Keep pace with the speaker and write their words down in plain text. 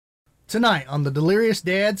Tonight on the Delirious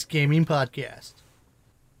Dads Gaming Podcast.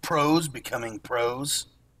 Pros becoming pros.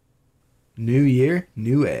 New year,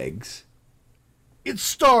 new eggs. It's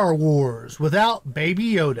Star Wars without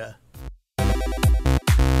Baby Yoda.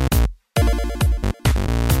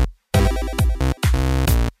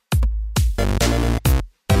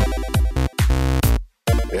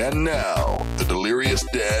 And now, the Delirious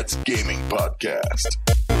Dads Gaming Podcast.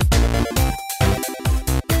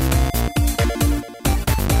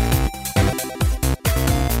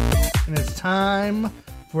 And it's time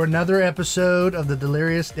for another episode of the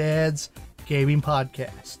Delirious Dads Gaming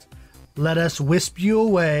Podcast. Let us wisp you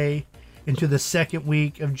away into the second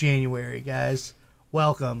week of January, guys.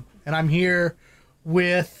 Welcome. And I'm here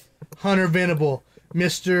with Hunter Venable,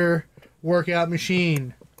 Mr. Workout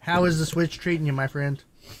Machine. How is the Switch treating you, my friend?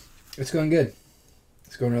 It's going good.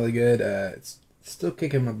 It's going really good. It's still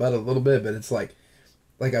kicking my butt a little bit, but it's like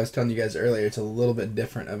I was telling you guys earlier, it's a little bit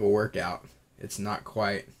different of a workout. It's not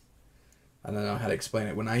quite, I don't know how to explain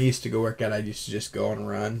it. When I used to go work out, I used to just go on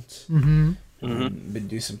runs. But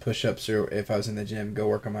do some push-ups, or if I was in the gym, go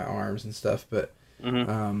work on my arms and stuff. But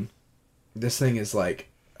this thing is like,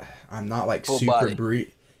 I'm not like Full super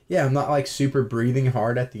body. I'm not like super breathing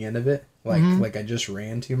hard at the end of it. Like I just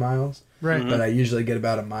ran 2 miles. Right. But I usually get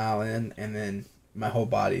about a mile in, and then my whole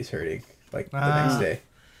body's hurting like the next day.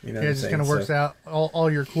 You know what Yeah, I'm it just saying? kind of works out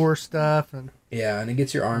all your core stuff. And Yeah, and it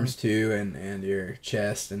gets your arms too, and your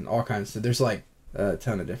chest, and all kinds of stuff. There's like a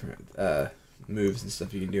ton of different moves and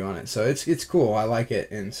stuff you can do on it. So it's cool. I like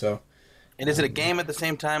it, and so. And is it a game at the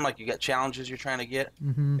same time? Like you got challenges you're trying to get?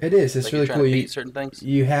 It is. It's Like really you're trying cool. to beat certain things?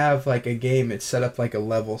 You have like a game. It's set up like a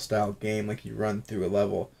level style game. Like you run through a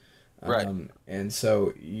level. Right. And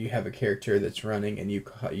so you have a character that's running, and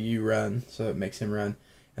you run, so it makes him run.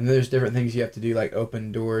 And then there's different things you have to do, like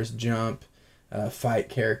open doors, jump, fight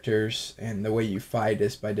characters, and the way you fight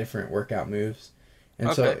is by different workout moves.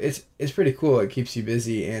 And so it's pretty cool. It keeps you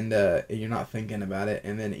busy, and you're not thinking about it.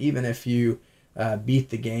 And then even if you beat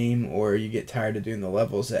the game or you get tired of doing the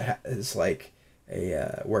levels, it is like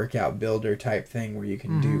a workout builder type thing where you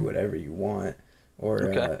can do whatever you want. Or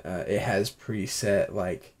it has preset,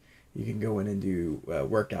 like, you can go in and do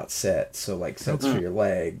workout sets, so like sets for your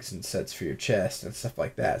legs and sets for your chest and stuff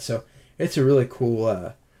like that. So it's a really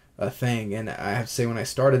cool thing, and I have to say when I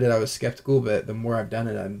started it I was skeptical, but the more I've done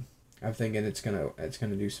it, I'm thinking it's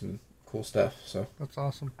gonna do some cool stuff. So that's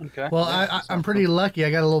awesome. Okay. Well, I'm pretty lucky. I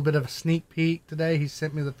got a little bit of a sneak peek today. He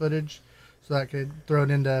sent me the footage so I could throw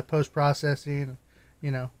it into post-processing,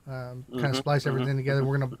 kind of splice everything together.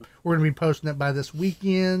 We're gonna be posting it by this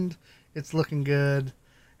weekend. It's looking good.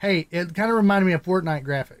 Hey, it kind of reminded me of Fortnite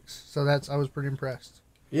graphics, so I was pretty impressed.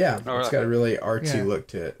 yeah, Oh, it's really? got a really artsy look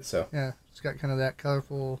to it. So Yeah, it's got kind of that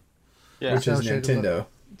colorful. Yeah. which is cel-shaded Nintendo.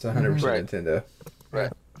 It's 100% Right. Nintendo.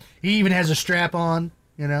 Right. He even has a strap on,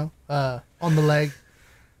 on the leg,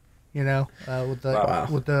 with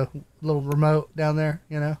the little remote down there,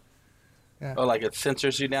 Oh, like it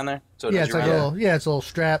censors you down there? So it Yeah, does it's your like round? it's a little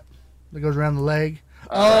strap that goes around the leg.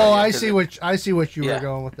 yeah, I 'cause see what you were Yeah.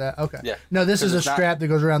 going with that. Okay. Yeah. No, this 'Cause is a it's not- strap that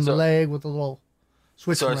goes around the so- leg with a little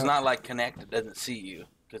switch. So it's remote. not like Kinect. It doesn't see you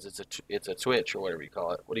because it's a twitch or whatever you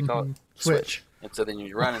call it. What do you call it? Switch. And so then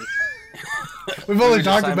you're running. We've we only were just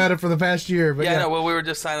talked signing- about it for the past year, but Yeah, yeah. no. Well, we were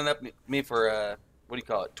just signing up me for what do you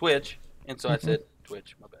call it? Twitch. And so I said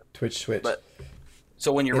Twitch. My bad. Twitch. But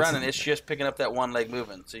so when you're It's- running, it's just picking up that one leg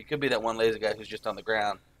moving. So you could be that one lazy guy who's just on the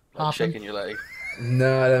ground, like Hopping. shaking your leg.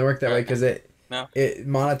 No, it doesn't work that way because No? it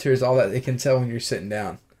monitors all that. It can tell when you're sitting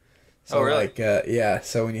down. So Oh, really? like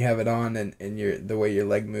so when you have it on and the way your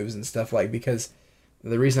leg moves and stuff, like, because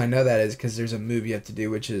the reason I know that is because there's a move you have to do,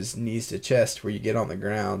 which is knees to chest, where you get on the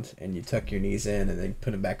ground and you tuck your knees in and then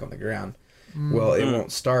put them back on the ground. Well, it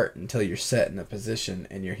won't start until you're set in a position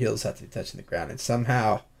and your heels have to be touching the ground, and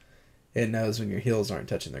somehow it knows when your heels aren't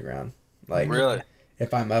touching the ground. Like, Really?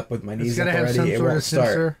 if I'm up with my It's knees gotta up have some already, it sort won't of start.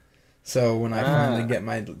 sensor. So when I finally get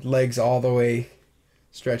my legs all the way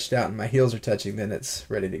stretched out and my heels are touching, then it's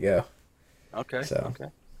ready to go. Okay. So.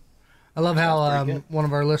 Okay. I love how Sounds pretty one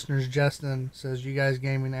of our listeners, Justin, says you guys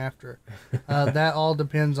gaming after. That all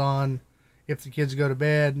depends on if the kids go to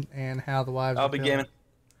bed and how the wives. I'll are be feeling. gaming.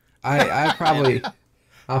 I'll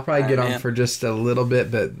probably get on man. for just a little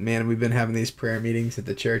bit, but man, we've been having these prayer meetings at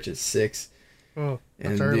the church at 6. Oh,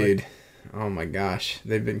 And that's early. dude, oh my gosh,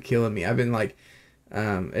 they've been killing me. I've been like,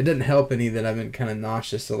 it didn't help any that I've been kind of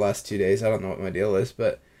nauseous the last 2 days. I don't know what my deal is,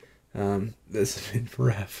 but this has been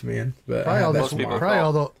rough, man. But Probably I all have this- that Most people tomorrow.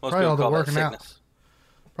 probably all the call that working out. sickness.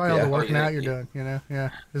 Probably all Yeah. the Oh, working yeah, out you're yeah. doing,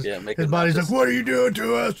 Yeah. Making His body's like, nauseous. what are you doing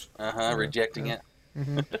to us? Rejecting it.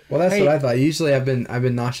 Well, that's Hey. what I thought. Usually, I've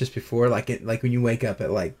been nauseous before, like when you wake up at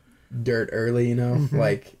like dirt early, you know,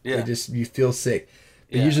 like Yeah. you feel sick.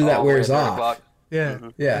 But Yeah, usually that all the way wears at 9 off. o'clock. Yeah.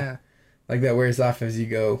 Mhm. Yeah. Like that wears off as you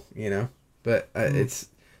go, you know. But it's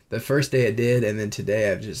the first day it did, and then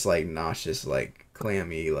today I've just like nauseous, like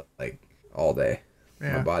clammy, like all day.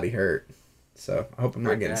 Yeah. My body hurt. So I hope I'm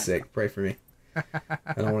not getting sick. Pray for me.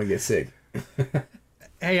 I don't want to get sick.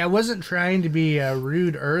 Hey, I wasn't trying to be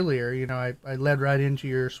rude earlier. You know, I led right into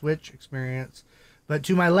your Switch experience. But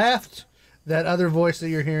to my left, that other voice that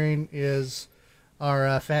you're hearing is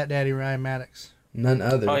our Fat Daddy Ryan Maddox. None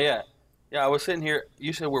other. Oh, yeah. Yeah, I was sitting here.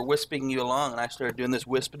 You said we're wisping you along, and I started doing this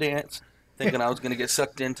wisp dance, thinking I was going to get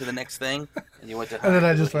sucked into the next thing. And you went to And then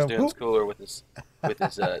I just he's went, doing whoop. cooler with his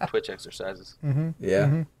Twitch exercises.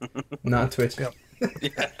 Yeah. Not Twitch. Yep.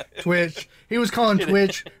 Twitch. He was calling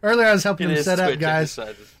Twitch earlier. I was helping him set up, Twitch guys.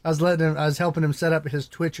 exercises. I was helping him set up his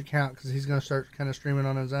Twitch account because he's going to start kind of streaming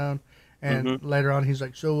on his own. And later on, he's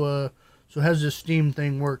like, so how's this Steam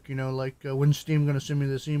thing work? You know, like when's Steam going to send me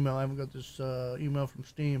this email? I haven't got this email from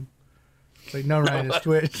Steam. It's like, no, Ryan, it's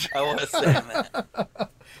Twitch. I was saying that.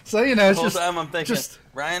 So you know, it's The whole just time I'm thinking, just-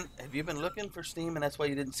 Ryan, have you been looking for Steam, and that's why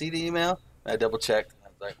you didn't see the email? I double checked. I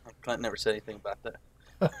was like, Clint never said anything about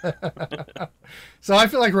that. So I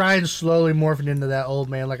feel like Ryan's slowly morphing into that old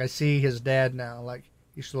man. Like I see his dad now. Like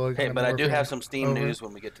he's slowly. Hey, kinda but I do morphing have some Steam over. news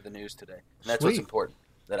when we get to the news today. And that's what's Sweet. important.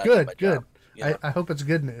 That I do my Good. job, you know? I hope it's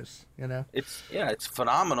good news. You know. It's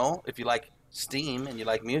phenomenal. If you like Steam and you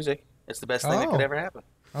like music, it's the best thing that could ever happen.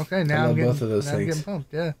 Okay, now love I'm getting both of those now I'm things. getting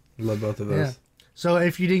pumped. Yeah. Love both of those. Yeah. So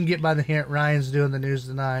if you didn't get by the hint, Ryan's doing the news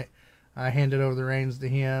tonight. I handed over the reins to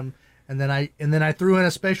him, and then I threw in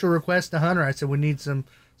a special request to Hunter. I said we need some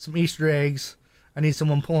Easter eggs. I need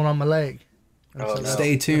someone pulling on my leg. And Oh, so no.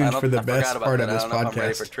 Stay tuned for the I forgot best about part that. of this I don't know if I'm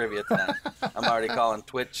ready for podcast. trivia tonight. I'm already calling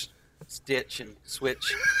Twitch, Stitch, and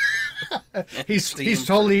Switch. he's Steam.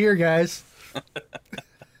 totally here, guys.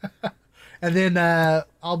 And then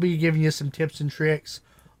I'll be giving you some tips and tricks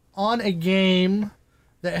on a game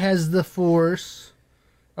that has the Force.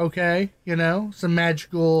 Okay, you know, some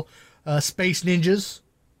magical space ninjas,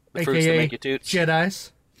 The fruits that aka make you toots.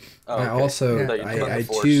 Jedis. Oh, I okay. also, I thought you meant I the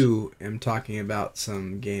Force. too am talking about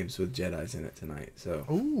some games with Jedis in it tonight. So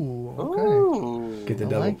Ooh, okay. Ooh. get the I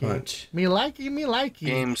double like it. punch. Me likey.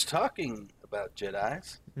 Games talking about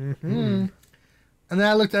Jedis. Mm-hmm. And then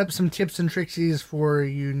I looked up some tips and tricksies for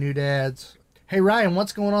you new dads. Hey Ryan,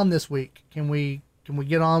 what's going on this week? Can we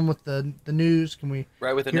get on with the news? Can we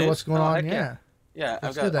Right with the hear news? what's going Oh, on? heck Yeah. Yeah, Let's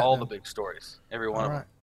I've do got that all then. the big stories. Every one All of right.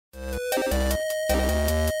 them.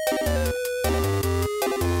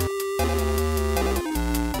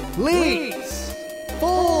 Leaks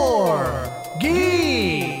for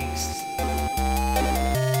Geeks.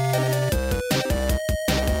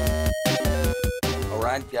 All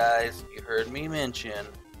right, guys, you heard me mention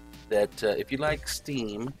that if you like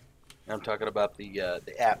Steam, and I'm talking about the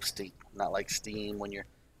app Steam, not like Steam when you're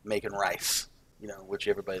making rice, you know, which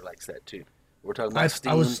everybody likes that too. We're talking about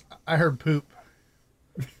Steam I heard poop.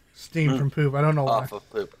 Steam from poop. I don't know why. off of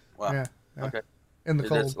poop. Wow. Yeah. Okay. In the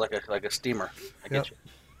That's cold. like a steamer. I get Yep. you.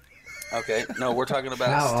 Okay. No, we're talking about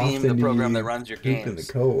How Steam, often the do program you that runs your poop in the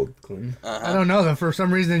games. cold, Clinton? I don't know though. For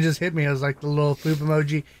some reason, it just hit me. It was like the little poop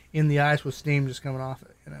emoji in the ice with steam just coming off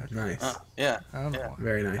it. You know. Nice. Yeah. I don't know. Yeah. why.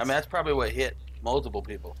 Very nice. I mean, that's probably what hit multiple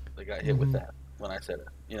people. They got hit Mm-hmm. with that when I said it,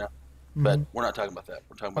 you know. But we're not talking about that.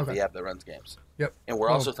 We're talking about Okay. the app that runs games. Yep. And we're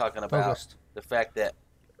also talking about Focused. the fact that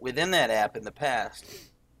within that app in the past,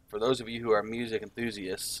 for those of you who are music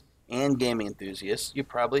enthusiasts and gaming enthusiasts, you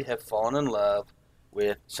probably have fallen in love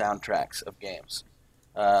with soundtracks of games.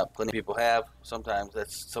 Plenty of people have. Sometimes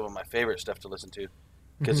that's some of my favorite stuff to listen to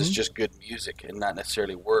because it's just good music and not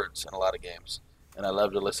necessarily words in a lot of games. And I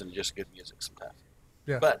love to listen to just good music sometimes.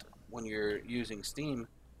 Yeah. But when you're using Steam,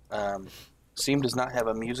 Steam does not have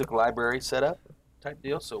a music library set up type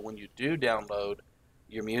deal. So when you do download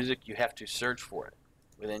your music, you have to search for it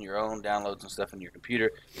within your own downloads and stuff in your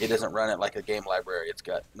computer. It doesn't run it like a game library. It's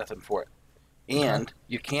got nothing for it. And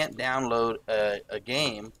you can't download a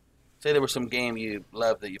game. Say there was some game you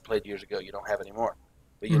loved that you played years ago, you don't have anymore,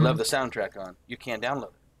 but you love the soundtrack on. You can't download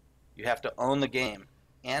it. You have to own the game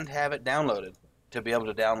and have it downloaded to be able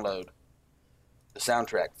to download the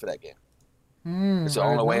soundtrack for that game. It's the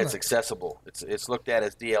only way it's accessible. It's looked at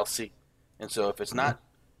as DLC. And so if it's not,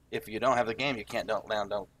 if you don't have the game, you can't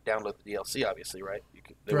download the DLC, obviously, right?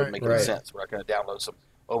 That wouldn't make any Right. sense. We're not going to download some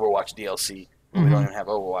Overwatch DLC when we don't even have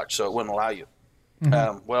Overwatch, so it wouldn't allow you.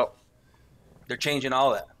 Well, they're changing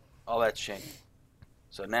all that. All that's changing.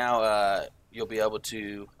 So now you'll be able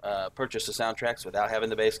to purchase the soundtracks without having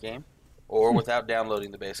the base game or without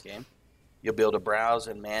downloading the base game. You'll be able to browse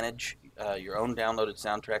and manage your own downloaded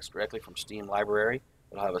soundtracks directly from Steam Library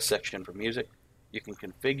It'll have a section for music. You can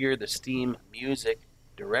configure the Steam music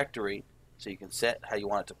directory so you can set how you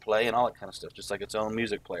want it to play and all that kind of stuff, just like its own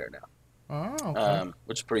music player now. Oh, okay.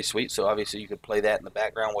 Which is pretty sweet. So obviously you could play that in the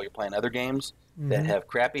background while you're playing other games that have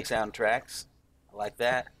crappy soundtracks. I like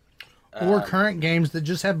that. Or current games that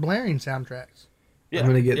just have blaring soundtracks. Yeah, I'm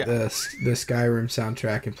gonna get the Skyrim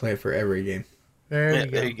soundtrack and play it for every game.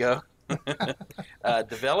 There you go.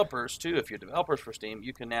 Developers too. If you're developers for Steam,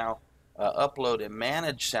 you can now upload and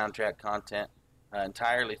manage soundtrack content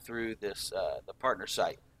entirely through this the partner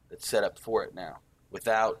site that's set up for it now,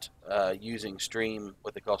 without using Stream,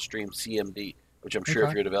 what they call Stream CMD, which I'm sure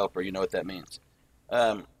if you're a developer, you know what that means.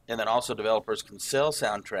 And then also developers can sell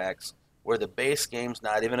soundtracks where the base game's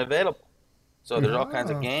not even available. So there's all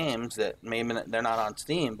kinds of games that maybe they're not on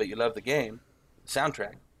Steam, but you love the game, the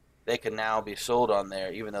soundtrack. They can now be sold on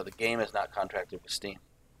there, even though the game is not contracted with Steam.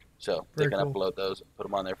 So they can upload those and put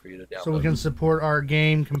them on there for you to download. So we can support our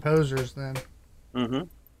game composers then. Mm-hmm.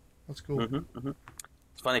 That's cool.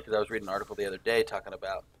 It's funny because I was reading an article the other day talking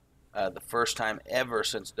about the first time ever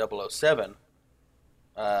since 007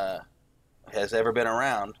 has ever been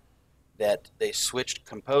around that they switched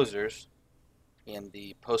composers in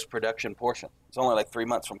the post-production portion. It's only like 3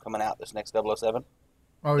 months from coming out, this next 007.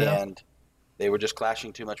 Oh, yeah. And they were just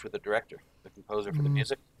clashing too much with the director, the composer for the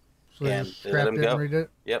music. So and they let him go. And redid it?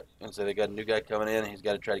 Yep. And so they got a new guy coming in, and he's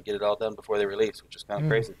got to try to get it all done before they release, which is kind of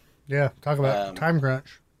crazy. Yeah, talk about time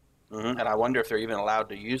crunch. And I wonder if they're even allowed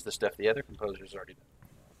to use the stuff the other composers already did.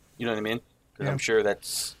 You know what I mean? Because I'm sure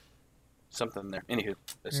that's something there. Anywho,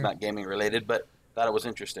 it's not gaming related, but thought it was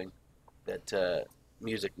interesting that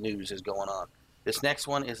music news is going on. This next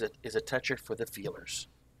one is a toucher for the feelers.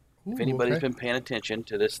 Ooh, if anybody's been paying attention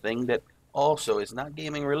to this thing that also is not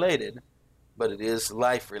gaming related, but it is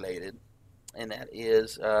life related, and that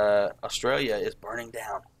is Australia is burning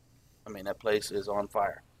down. I mean, that place is on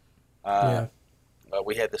fire.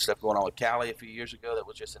 We had this stuff going on with Cali a few years ago that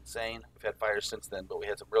was just insane. We've had fires since then, but we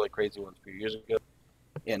had some really crazy ones a few years ago.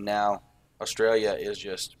 And now Australia is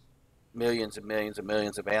just millions and millions and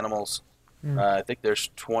millions of animals. I think there's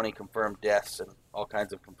 20 confirmed deaths and all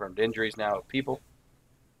kinds of confirmed injuries now of people,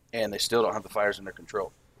 and they still don't have the fires under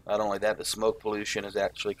control. Not only that, the smoke pollution is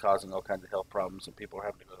actually causing all kinds of health problems, and people are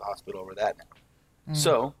having to go to the hospital over that now.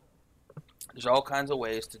 So there's all kinds of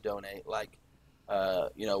ways to donate, like,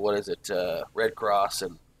 what is it, Red Cross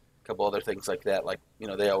and a couple other things like that. Like,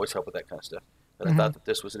 they always help with that kind of stuff. But I thought that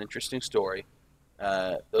this was an interesting story.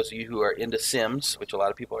 Those of you who are into Sims, which a lot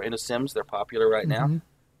of people are into Sims, they're popular right now.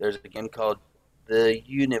 There's a game called the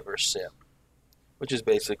Universe Sim, which is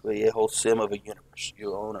basically a whole sim of a universe.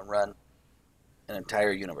 You own and run an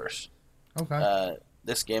entire universe. Okay.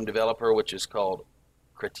 This game developer, which is called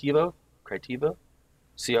Creativo,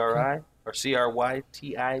 C-R-I, or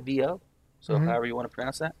C-R-Y-T-I-V-O, so however you want to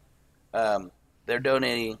pronounce that. They're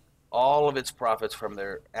donating all of its profits from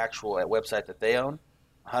their actual website that they own.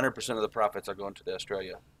 100% of the profits are going to the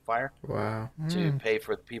Australia fire. Wow. To pay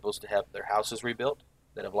for the peoples to have their houses rebuilt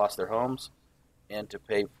that have lost their homes, and to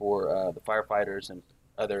pay for the firefighters and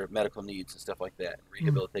other medical needs and stuff like that,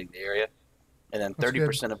 rehabilitating the area. And then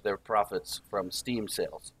 30% of their profits from Steam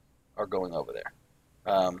sales are going over there.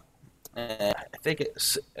 And I think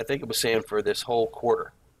it was saying for this whole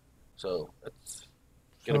quarter. So it's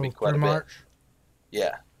going to be quite a bit. March?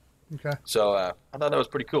 Yeah. Okay. So I thought that was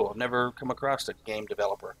pretty cool. I've never come across a game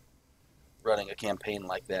developer running a campaign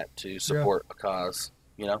like that to support a cause,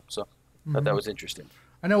 so I thought that was interesting.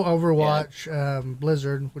 I know Overwatch,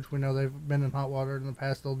 Blizzard, which we know they've been in hot water in the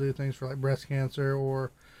past, they'll do things for like breast cancer,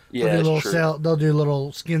 or they'll do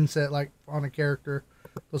little skin set like on a character.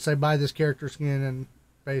 They'll say buy this character skin and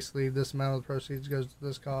basically this amount of the proceeds goes to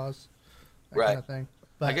this cause. That kind of thing.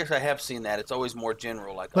 But I guess I have seen that. It's always more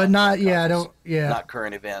general, like. But not, not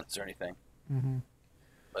current events or anything.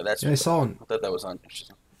 But that's. I thought that was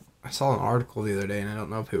interesting. I saw an article the other day, and I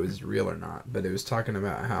don't know if it was real or not, but it was talking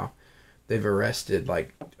about how they've arrested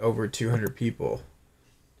like over 200 people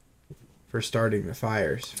for starting the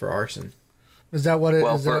fires for arson. Is that what it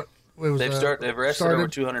is? They've arrested over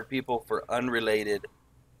 200 people for unrelated.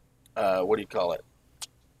 What do you call it?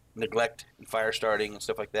 Neglect and fire starting and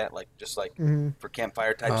stuff like that, for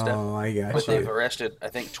campfire type stuff. Oh, I got But they've arrested, I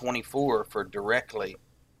think, 24 for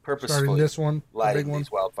purposefully lighting these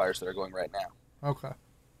wildfires that are going right now. Okay.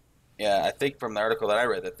 Yeah, I think from the article that I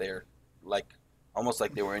read that they're almost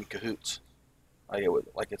like they were in cahoots,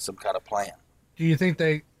 like it's some kind of plan. Do you think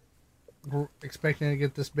they were expecting to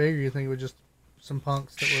get this big, or do you think it was just some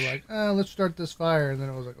punks that were like, let's start this fire, and then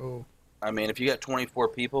it was like, oh. I mean, if you got 24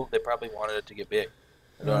 people, they probably wanted it to get big.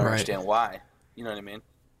 I don't understand why. You know what I mean?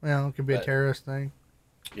 Well, it could be a terrorist thing.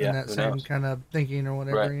 Yeah, in that who same knows? kind of thinking or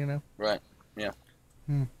whatever, Right. you know. Right. Yeah.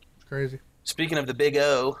 It's crazy. Speaking of the Big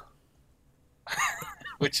O,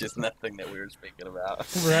 which is nothing that we were speaking about,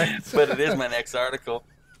 Right. but it is my next article.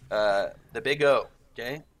 The Big O.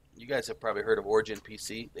 Okay, you guys have probably heard of Origin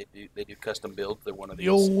PC. They do custom builds. They're one of these.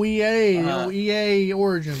 Yo EA, Uh, EA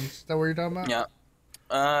Origins. Is that what you're talking about? Yeah.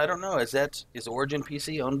 I don't know. Is Origin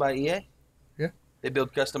PC owned by EA? Yeah. They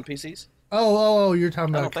build custom PCs? Oh, you're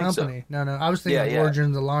talking I about a don't think so. company. No, I was thinking Yeah, of yeah.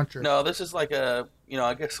 Origin, the launcher. No, this is like a,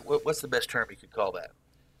 I guess, what's the best term you could call that?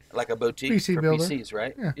 Like a boutique PC for builder. PCs,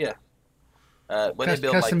 right? Yeah. Yeah. But they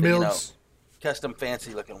build Custom like the, builds. custom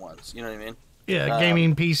fancy looking ones. You know what I mean? Yeah,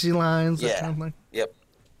 gaming PC lines. That yeah. kind of thing. Yep.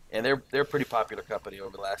 And they're a pretty popular company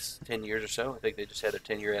over the last 10 years or so. I think they just had their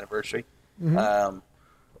 10-year anniversary. Mm-hmm.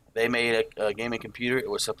 They made a gaming computer. It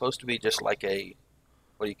was supposed to be just like a,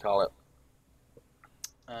 what do you call it?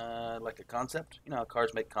 Like a concept. You know how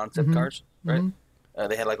cars make concept cars, right? Mm-hmm.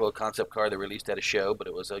 They had like a little concept car they released at a show, but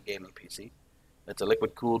it was a gaming PC. It's a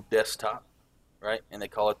liquid-cooled desktop, right? And they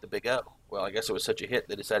call it the Big O. Well, I guess it was such a hit,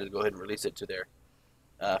 they decided to go ahead and release it to their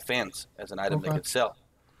fans as an item they could sell.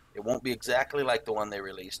 It won't be exactly like the one they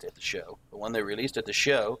released at the show. The one they released at the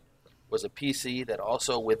show was a PC that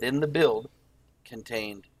also within the build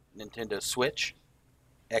contained Nintendo Switch,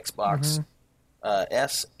 Xbox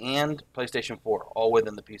S, and PlayStation 4, all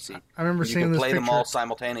within the PC. I remember you seeing could this play them picture. all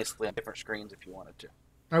simultaneously on different screens if you wanted to.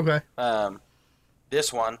 Okay.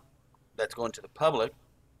 This one that's going to the public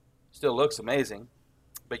still looks amazing,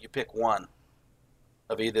 but you pick one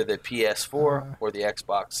of either the PS4 or the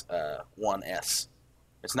Xbox One S.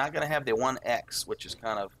 It's not going to have the One X, which is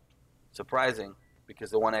kind of surprising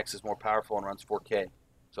because the One X is more powerful and runs 4K.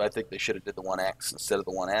 So I think they should have did the One X instead of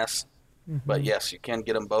the One S. But yes, you can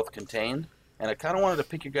get them both contained. And I kind of wanted to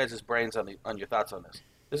pick your guys' brains on your thoughts on this.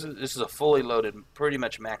 This is a fully loaded, pretty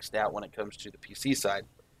much maxed out when it comes to the PC side.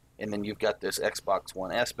 And then you've got this Xbox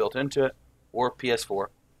One S built into it, or PS4,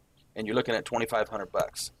 and you're looking at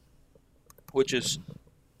 $2,500, which is,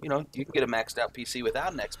 you can get a maxed out PC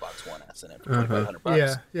without an Xbox One S in it for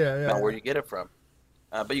 $2,500. Yeah. Now, where do you get it from?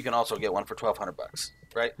 But you can also get one for $1,200,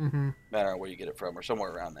 right? Mm-hmm. I don't know where you get it from, or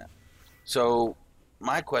somewhere around that. So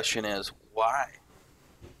my question is, why?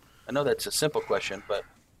 I know that's a simple question, but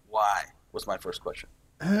why was my first question.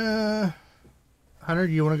 Hunter,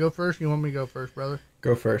 do you want to go first? Or you want me to go first, brother?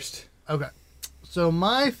 Go first. Okay. So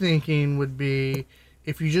my thinking would be,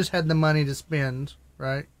 if you just had the money to spend,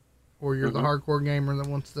 right, or you're the hardcore gamer that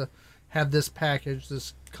wants to have this package,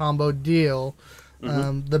 this combo deal,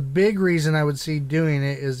 the big reason I would see doing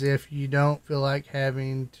it is if you don't feel like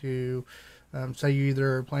having to, say you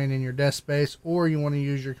either are playing in your desk space or you want to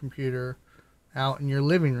use your computer out in your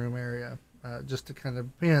living room area. Just to kind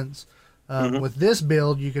of depends. With this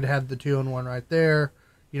build, you could have the 2-in-1 right there.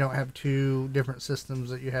 You don't have two different systems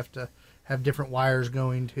that you have to have different wires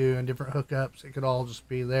going to and different hookups. It could all just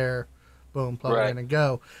be there. Boom, plug in and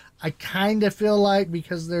go. I kind of feel like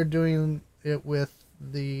because they're doing it with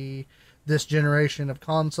this generation of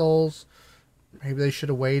consoles, maybe they should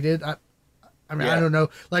have waited. I mean, I don't know.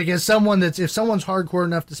 Like, if someone's hardcore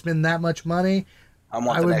enough to spend that much money,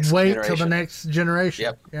 I would wait till the next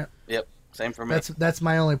generation. Yep. Same for me. That's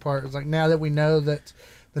my only part. It's like, now that we know that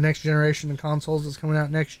the next generation of consoles is coming out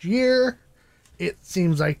next year, it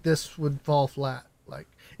seems like this would fall flat. Like,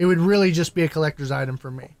 it would really just be a collector's item for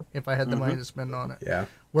me if I had the money to spend on it. Yeah.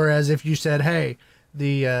 Whereas if you said, hey,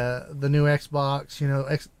 the new Xbox,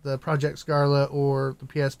 the Project Scarlet or the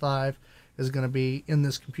PS5 is going to be in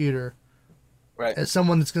this computer, right? As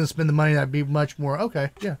someone that's going to spend the money, that'd be much more,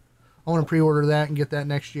 okay, yeah, I want to pre-order that and get that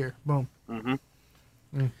next year. Boom.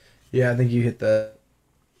 Yeah, I think you hit the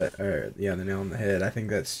nail on the head. I think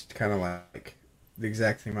that's kind of like the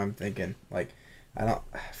exact thing I'm thinking. Like,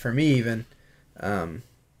 for me even,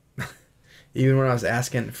 even when I was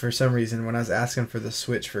asking, for some reason, when I was asking for the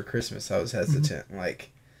Switch for Christmas, I was hesitant.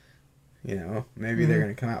 Like, maybe they're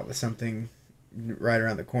going to come out with something right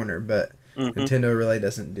around the corner, but Nintendo really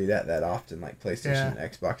doesn't do that often like PlayStation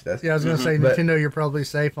and Xbox does. Yeah, I was going to say, Nintendo, you're probably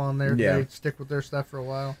safe on there. Yeah. They stick with their stuff for a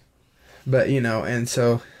while. But, and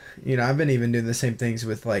so, I've been even doing the same things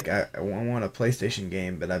with, like, I want a PlayStation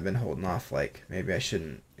game, but I've been holding off, like, maybe I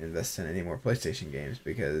shouldn't invest in any more PlayStation games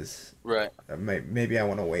because maybe I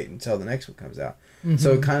want to wait until the next one comes out.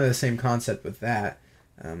 So kind of the same concept with that.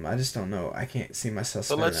 I just don't know. I can't see myself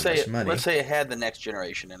spending that much money. Let's say it had the next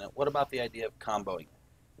generation in it. What about the idea of comboing?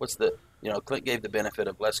 What's the, Clint gave the benefit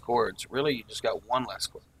of less cords. Really, you just got one less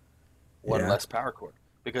cord, one less power cord,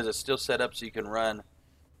 because it's still set up so you can run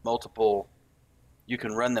multiple. You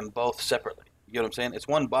can run them both separately. You get what I'm saying? It's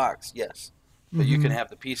one box, but you can have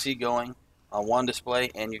the PC going on one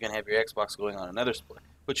display and you can have your Xbox going on another display,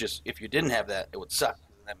 which is, if you didn't have that, it would suck.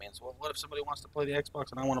 And that means, well, what if somebody wants to play the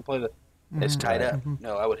Xbox and I want to play the... It's tied up.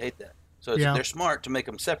 No, I would hate that. So they're smart to make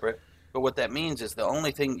them separate, but what that means is the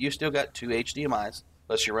only thing, you still got 2 HDMIs,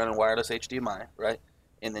 unless you're running wireless HDMI, right?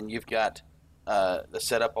 And then you've got the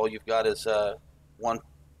setup, all you've got is one,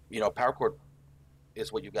 power cord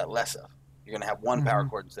is what you've got less of. You're going to have one power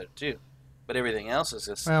cord instead of 2. But everything else is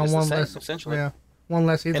the same, essentially. Yeah, one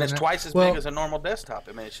less Ethernet. And it's twice as big as a normal desktop.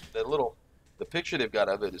 I mean, the picture they've got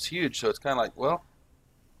of it is huge, so it's kind of like, well,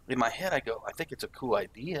 in my head I go, I think it's a cool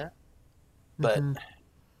idea, but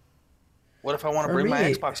what if I want to bring my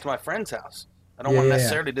Xbox to my friend's house? I don't want to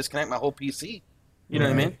necessarily disconnect my whole PC. You know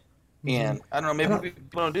what I mean? And I don't know, maybe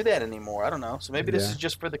people don't do that anymore. I don't know. So maybe this is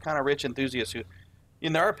just for the kind of rich enthusiasts who,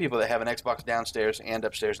 there are people that have an Xbox downstairs and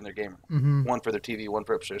upstairs in their game room. One for their TV, one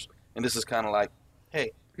for upstairs. And this is kind of like,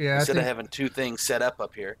 hey, instead of having 2 things set up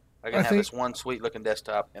here, I can have this one sweet looking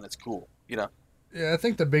desktop and it's cool, Yeah, I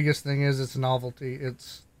think the biggest thing is it's novelty.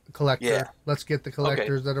 It's a collector. Yeah. Let's get the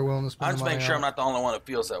collectors that are willing to spend I'm just money making sure I'm not the only one that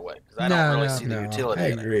feels that way, because I don't really see the utility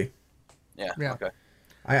in it. I agree. Yeah, okay.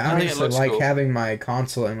 I honestly like having my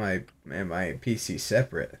console and my PC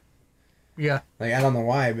separate. Yeah. Like, I don't know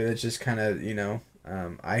why, but it's just kind of,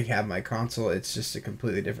 I have my console. It's just a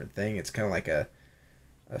completely different thing. It's kind of like a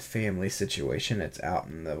family situation. It's out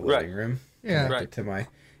in the living room. Yeah. Connected to my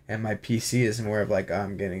PC is more of like,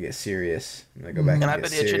 I'm going to get serious. I'm going to go back and I've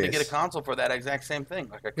been itching to get a console for that exact same thing.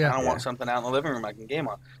 Like, I kind of want something out in the living room I can game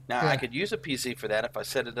on. Now, I could use a PC for that if I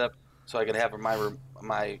set it up so I could have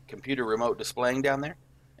my computer remote displaying down there,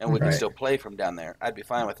 and we can still play from down there. I'd be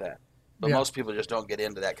fine with that. But most people just don't get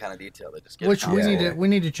into that kind of detail. They just get we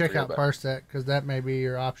need to check out Parsec, because that may be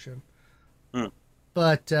your option.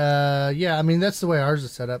 But I mean, that's the way ours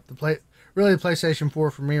is set up. The PlayStation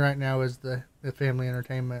 4 for me right now is the family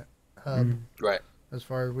entertainment hub. Right. As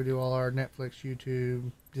far as we do all our Netflix,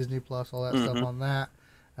 YouTube, Disney Plus, all that stuff on that,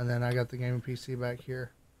 and then I got the gaming PC back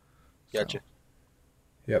here. Gotcha. So.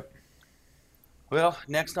 Yep. Well,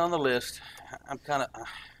 next on the list, I'm kind of.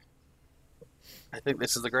 I think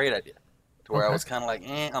this is a great idea. To where I was kind of like,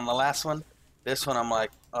 on the last one. This one, I'm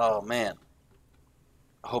like, oh man,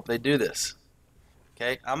 I hope they do this.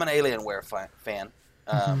 Okay, I'm an Alienware fan,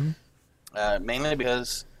 mainly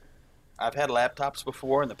because I've had laptops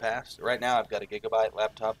before in the past. Right now, I've got a Gigabyte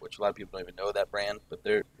laptop, which a lot of people don't even know that brand, but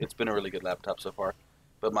it's been a really good laptop so far.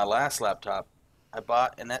 But my last laptop, I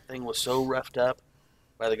bought, and that thing was so roughed up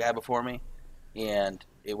by the guy before me, and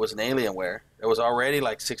it was an Alienware. It was already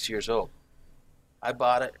like 6 years old. I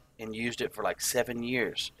bought it and used it for like 7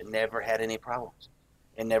 years and never had any problems.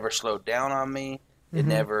 It never slowed down on me. It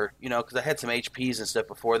never, because I had some HPs and stuff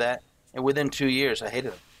before that, and within 2 years, I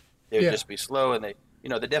hated them. They would just be slow, and they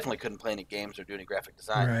definitely couldn't play any games or do any graphic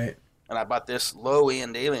design. Right. And I bought this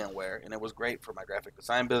low-end Alienware, and it was great for my graphic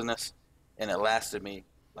design business, and it lasted me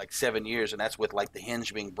like 7 years, and that's with like the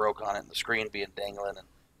hinge being broke on it and the screen being dangling, and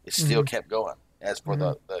it still kept going as for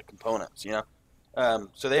the components,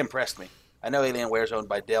 So they impressed me. I know Alienware is owned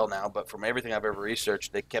by Dell now, but from everything I've ever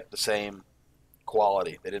researched, they kept the same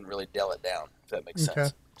quality. They didn't really Dell it down, if that makes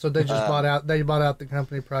sense. So they just bought out the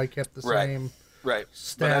company, probably kept the same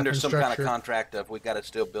but under some kind of contract of, we got to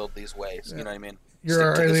still build these ways, you know what I mean?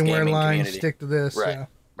 Your Alienware line, stick to this.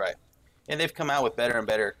 Right. And they've come out with better and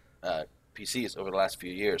better PCs over the last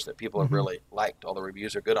few years that people have really liked. All the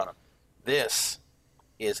reviews are good on them. This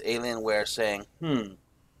is Alienware saying,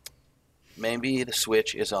 maybe the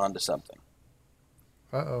Switch is on to something.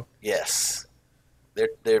 Uh-oh. Yes.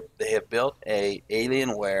 They have built a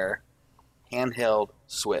Alienware handheld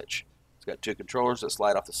Switch. It's got 2 controllers that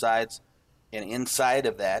slide off the sides, and inside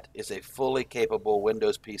of that is a fully capable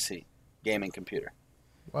Windows PC gaming computer.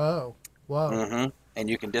 Wow. And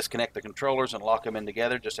you can disconnect the controllers and lock them in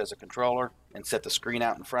together just as a controller and set the screen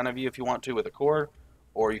out in front of you if you want to with a cord,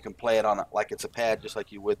 or you can play it on like it's a pad just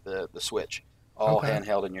like you would the Switch. All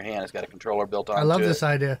handheld in your hand. It's got a controller built onto it. I love this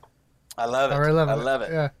idea. I love it. I love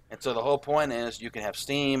it. Yeah. And so the whole point is you can have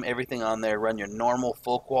Steam, everything on there, run your normal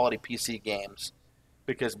full quality PC games.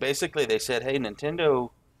 Because basically they said, hey, Nintendo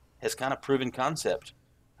has kind of proven concept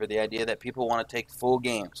for the idea that people want to take full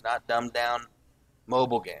games, not dumbed down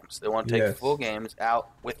mobile games. They want to take full games out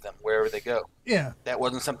with them wherever they go. Yeah. That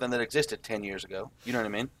wasn't something that existed 10 years ago. You know what I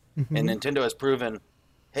mean? And Nintendo has proven,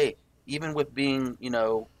 hey, even with being,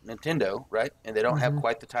 Nintendo, right? And they don't have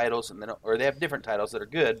quite the titles, and they have different titles that are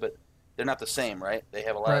good, but they're not the same, right? They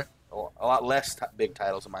have a lot less big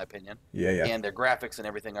titles, in my opinion. Yeah. And their graphics and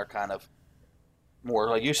everything are kind of more,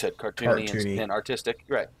 like you said, cartoony. And artistic,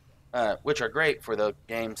 right? Which are great for the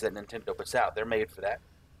games that Nintendo puts out. They're made for that.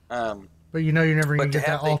 But you're never going to get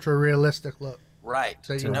that ultra realistic look. Right.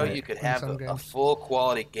 that To you know want you could in have some a games. full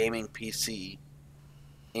quality gaming PC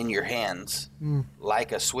in your hands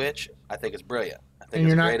like a Switch, I think it's brilliant. I think And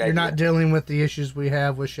it's a great idea. you're not dealing with the issues we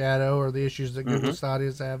have with Shadow or the issues that Google Stadia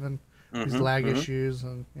is having, these lag issues,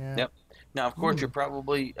 and Yep. Now, of course, you're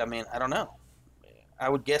probably, I mean, I don't know. I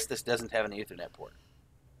would guess this doesn't have an Ethernet port.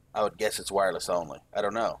 I would guess it's wireless only. I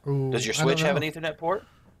don't know. Ooh, Does your I don't Switch have an know. Ethernet port?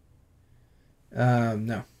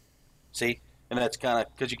 No. See? And that's kind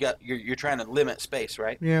of because you're trying to limit space,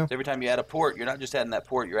 right? Yeah. So every time you add a port, you're not just adding that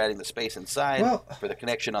port, you're adding the space inside Well- for the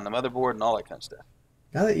connection on the motherboard and all that kind of stuff.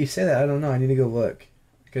 Now that you say that, I don't know. I need to go look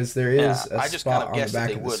because there is Yeah, a I just spot kind of on the guessed that back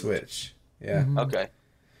they of the wouldn't. Switch. Yeah. Okay.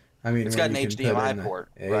 I mean, It's where got an you can put HDMI in the port,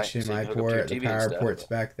 right? So you HDMI can hook up to port, your the TV and power stuff, port's but-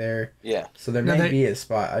 back there. Yeah. So there Now may they- be a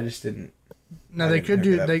spot. I just didn't. Now I they didn't could hook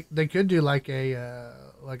do it up. they could do like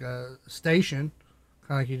a station,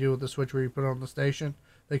 kind of like you do with the Switch where you put it on the station.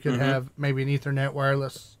 They could have maybe an Ethernet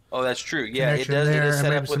wireless. Oh, that's true. Yeah, it Connection does. there, It is and set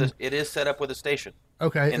maybe up with some- it is set up with a station.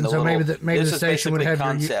 Okay, In and the so little, maybe this the is station would basically have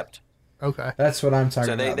concept. your okay. That's what I'm talking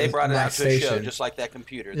So about. they brought it my out to a show, station. just like that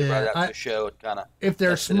computer. They Yeah, brought it out I- to a show and kind of. If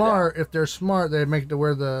they're smart, they make it to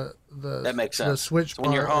where the That makes the sense. Switch So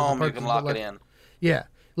when you're part or the home, you part can that lock like- it in. Yeah,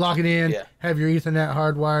 lock it in. Yeah. Have your Ethernet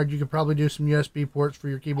hardwired. You could probably do some USB ports for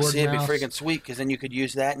your keyboard. See, it'd and be mouse. freaking sweet because then you could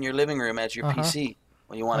use that in your living room as your PC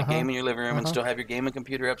when you want to game in your living room and still have your gaming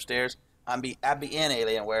computer upstairs. I'd be in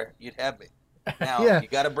Alienware. You'd have me. Now Yeah. you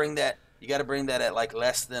got to bring that. You got to bring that at like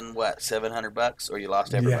less than what $700, or you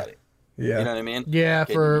lost everybody. Yeah. You know what I mean? Yeah,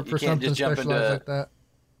 Okay, for you can't something just jump specialized into like that.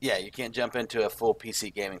 Yeah, you can't jump into a full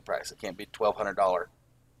PC gaming price. It can't be $1,200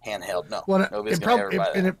 handheld. No, Well, nobody's it, gonna ever prob- buy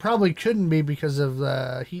it, that. and it probably couldn't be because of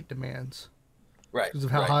the heat demands, Right, because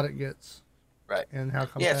of how right, hot it gets, right. and how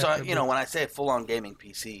compact. Yeah, so it'd you know, be. when I say a full-on gaming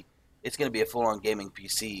PC, it's going to be a full-on gaming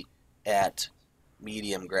PC at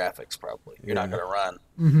medium graphics. Probably you're not Yeah. going to run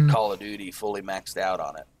Mhm. Call of Duty fully maxed out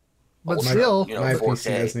on it. But Or, still, you know, My 4K.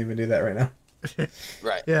 PC doesn't even do that right now.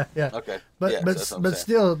 Right. yeah, yeah. Okay. But yeah, but that's what I'm but saying.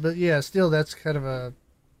 still, but yeah, still that's kind of a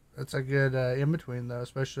good in between though,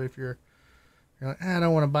 especially if you're like, I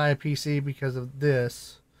don't want to buy a PC because of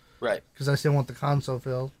this, Right. because I still want the console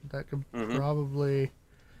feel. That could Mhm. probably,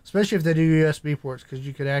 especially if they do USB ports, because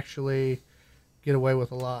you could actually get away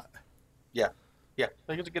with a lot. Yeah. I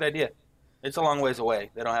think it's a good idea. It's a long ways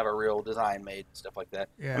away. They don't have a real design made and stuff like that.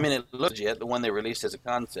 Yeah. I mean, it looks legit. The one they released as a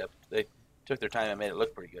concept, they took their time and made it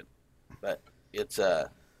look pretty good. But it's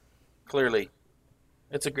clearly,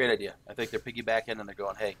 it's a great idea. I think they're piggybacking and they're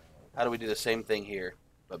going, hey, how do we do the same thing here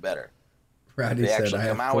but better? Rowdy They said actually I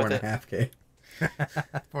have come out with 4.5K.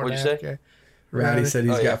 What'd you say? 4.5K. Rowdy said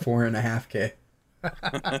he's Oh, yeah. got 4.5K.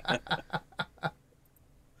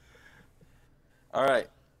 All right.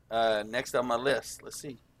 Next on my list, let's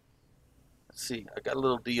see. I got a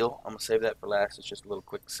little deal. I'm gonna save that for last. It's just a little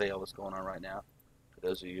quick sale that's going on right now. For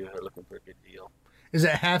those of you who are looking for a good deal. Is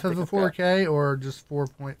it half of a 4K or just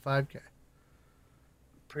 4.5K?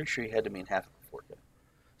 Pretty sure you had to mean half of a 4K.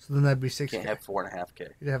 So then that'd be You 6K. can't have 4.5K.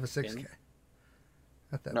 You'd have a Can 6K you?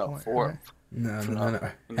 at that No, point. 4. right? No.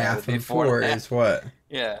 No, Half it'd be of 4 4.5. is what?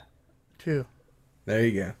 Yeah. 2. There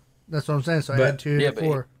you go. That's what I'm saying. So But- add 2 Yeah, to but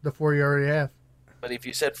 4. The 4 you already have. But if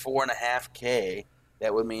you said 4.5K,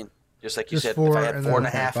 that would mean just like you Just said. 4 If I had and then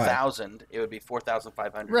 4,500, it would be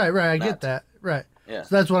 4,500. Right. I Not- get that. Right. Yeah.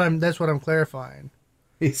 So that's what I'm clarifying.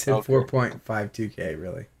 He said Okay. 4.52K,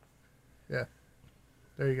 really.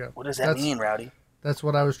 There you go. What does that That's- mean, Rowdy? That's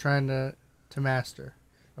what I was trying to master.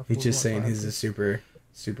 A He's just saying 4.5K. his is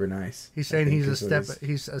super nice. He's I saying think he's a is what step. he's-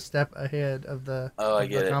 He's a step ahead of the, Oh, I of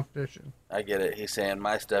get the it. competition. I get it. He's saying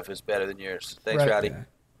my stuff is better than yours. Thanks, Right. Rowdy. Yeah.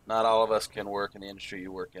 Not all of us can work in the industry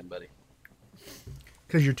you work in, buddy.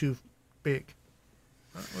 Because you're too big.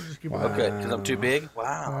 We'll just keep Wow. it. Okay, because I'm too big?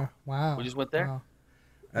 Wow. Wow. We just went there? Wow.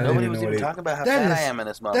 I Nobody didn't was know even what he- talking about how That fat is- I am in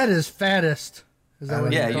this moment. That is fattest. Is that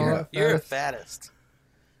what yeah, you call you're, it? you're Fattest? fattest.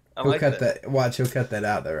 I He'll like cut that. that. Watch, he'll cut that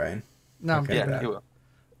out though, Ryan. No, I'm Okay. kidding. Yeah, he will.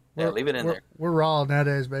 Yeah, We're- leave it in we're, there. We're raw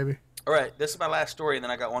nowadays, baby. All right, this is my last story, and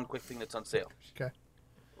then I got one quick thing that's on sale. Okay.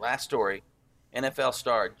 Last story. NFL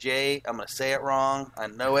star Jay, I'm going to say it wrong. I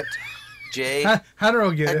know it. Jay How do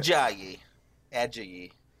I get it? Ajayi.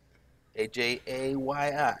 Ajayi.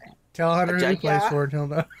 Ajay. Tell Hunter who he Ajayi. plays for, and he'll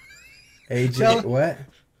know. AJ, Tell- what?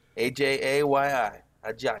 Ajay.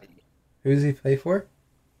 Ajayi. Who does he play for?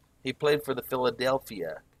 He played for the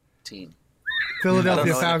Philadelphia team.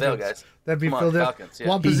 Philadelphia I don't know NFL, Falcons. guys. That'd be Come on, Philadelphia. Falcons, yeah.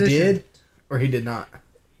 What He position? did, or he did not,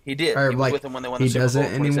 He did. Or, He was like, with them when they won he the Super doesn't Bowl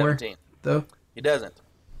in anymore? 2017. though. He doesn't.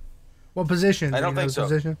 What position? I Do don't you know think the so.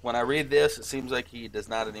 Position? When I read this, it seems like he does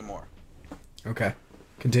not anymore. Okay,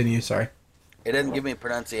 continue. Sorry. It doesn't give me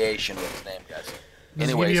pronunciation with his name, guys. Does it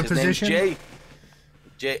Anyways, give you a his position? name's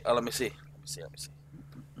Jay. Let me see. Let me see.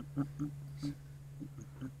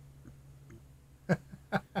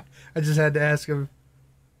 I just had to ask him.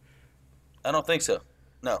 I don't think so.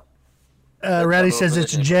 No. Rowdy says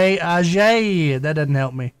it's J. Ajay. That doesn't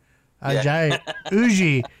help me. Yeah. Ajay.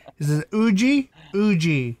 Uji. Is it Uji?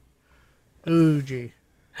 Uji.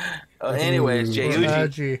 Anyways, Jay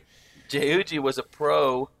Uji. Uji was a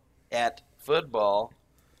pro at football,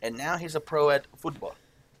 and now he's a pro at football.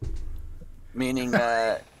 Meaning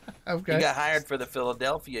Okay. he got hired for the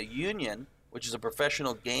Philadelphia Union, which is a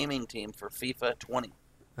professional gaming team for FIFA 20.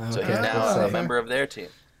 Okay. So he's now a member of their team.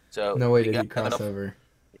 So No way did he cross over.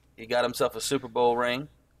 He got himself a Super Bowl ring,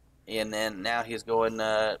 and then now he's going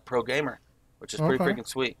pro gamer, which is pretty freaking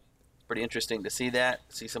sweet. It's pretty interesting to see that.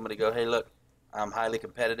 See somebody go, hey, look, I'm highly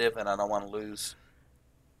competitive, and I don't want to lose,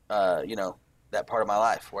 that part of my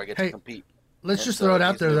life where I get to compete. Let's just throw it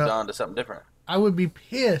out there, moved though. on to something different. I would be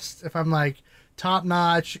pissed if I'm like top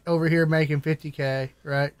notch over here making $50K,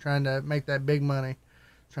 right? Trying to make that big money.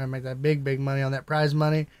 Trying to make that big money on that prize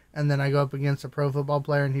money. And then I go up against a pro football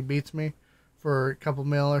player and he beats me for a couple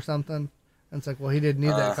mil or something. And it's like, well, he didn't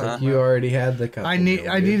need that couple You mil. already had the couple I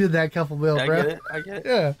needed that couple mil, bro. I get it.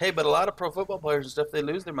 Yeah. Hey, but a lot of pro football players and stuff, they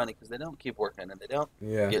lose their money because they don't keep working and they don't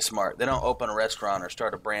get smart. They don't open a restaurant or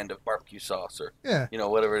start a brand of barbecue sauce or,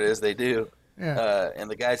 whatever it is they do. Yeah. And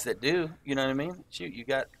the guys that do, you know what I mean? Shoot, you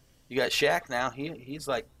got Shaq now. He's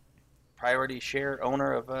like priority share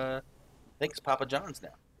owner of I think it's Papa John's now.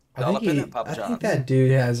 I think that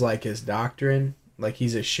dude has like his doctrine, like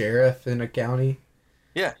he's a sheriff in a county.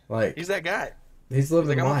 Yeah, like he's that guy. He's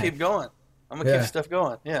living I'm life. gonna keep going. I'm gonna keep stuff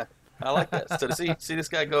going. Yeah, I like that. So to see this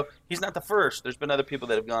guy go, he's not the first. There's been other people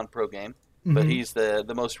that have gone pro game, but he's the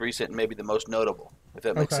most recent and maybe the most notable, if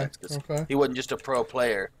that makes sense. Because he wasn't just a pro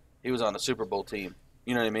player; he was on a Super Bowl team.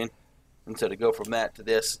 You know what I mean? And so to go from that to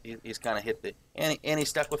this, he's kind of hit and he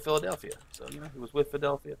stuck with Philadelphia. So he was with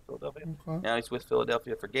Philadelphia. Okay. Now he's with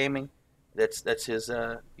Philadelphia for gaming. That's his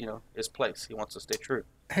his place. He wants to stay true.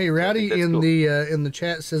 Hey, Rowdy in the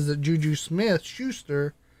chat says that Juju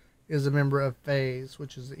Smith-Schuster is a member of FaZe,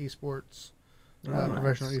 which is the esports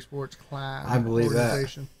professional esports class. I believe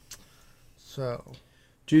organization. So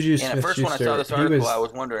Juju Smith-Schuster. And at first when I saw this article, I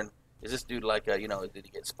was wondering, is this dude like did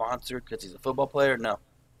he get sponsored because he's a football player? No.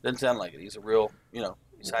 Doesn't sound like it. He's a real,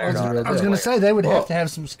 he's hired on. I was going to say they would have to have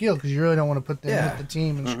some skill because you really don't want to put them with the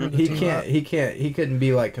team and screw the team up. He couldn't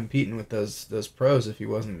be like competing with those pros if he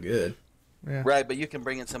wasn't good. Yeah. Right, but you can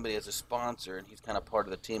bring in somebody as a sponsor and he's kind of part of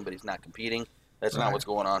the team, but he's not competing. That's not what's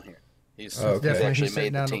going on here. He's actually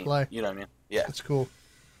made the team. Play. You know what I mean? Yeah. That's cool.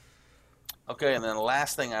 Okay, and then the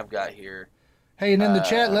last thing I've got here. Hey, and in the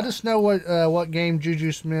chat, let us know what game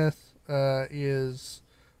Juju Smith is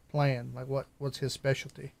playing. Like what's his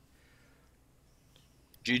specialty?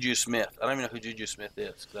 Juju Smith. I don't even know who Juju Smith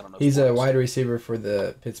is. I don't know. He's a wide receiver for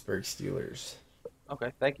the Pittsburgh Steelers.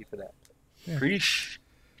 Okay, thank you for that. Yeah. Preach.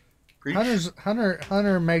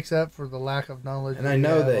 Hunter makes up for the lack of knowledge. And I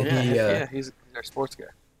know that he's our sports guy.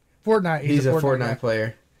 Fortnite. He's a Fortnite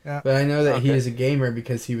player. Yeah. But I know that he is a gamer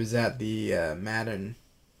because he was at the Madden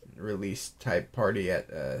release type party at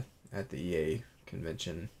the EA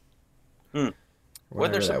convention.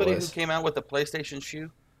 Wasn't there somebody who came out with a PlayStation shoe?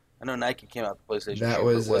 I know Nike came out with the PlayStation shoe. That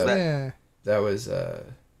was that was a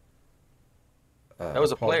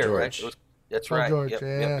Paul player, George. right? That's Paul right. George,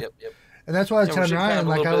 Yep. And that's why I was telling Ryan,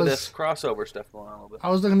 like I was this crossover stuff going on a little bit. I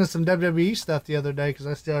was looking at some WWE stuff the other day because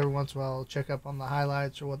I still every once in a while check up on the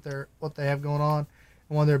highlights or what they have going on.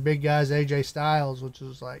 And one of their big guys, AJ Styles, which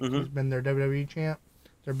is like he's been their WWE champ,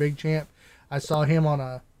 their big champ. I saw him on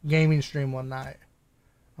a gaming stream one night.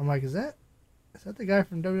 I'm like, is that the guy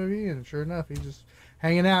from WWE? And sure enough, he's just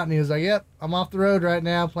hanging out, and he was like, "Yep, I'm off the road right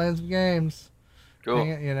now, playing some games." Cool.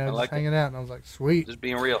 Hanging out, and I was like, "Sweet." Just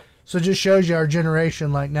being real. So it just shows you our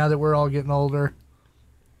generation. Like now that we're all getting older,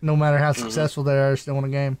 no matter how successful they are, still want a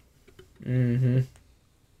game. Mm-hmm.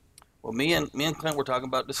 Well, me and Clint were talking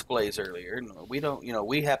about displays earlier. And we don't,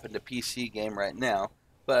 we happen to PC game right now.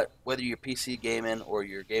 But whether you're PC gaming or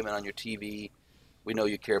you're gaming on your TV, we know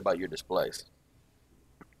you care about your displays.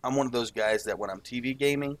 I'm one of those guys that when I'm TV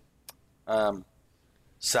gaming,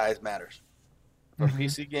 size matters. For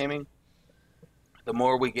PC gaming, the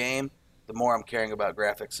more we game, the more I'm caring about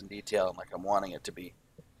graphics and detail. And like I'm wanting it to be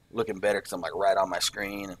looking better because I'm like right on my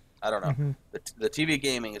screen. And I don't know. The TV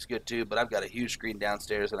gaming is good too, but I've got a huge screen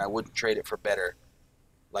downstairs, and I wouldn't trade it for better,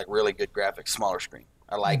 like really good graphics, smaller screen.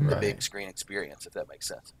 I like the big screen experience, if that makes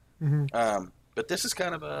sense. But this is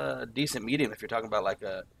kind of a decent medium if you're talking about like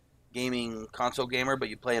a gaming console gamer, but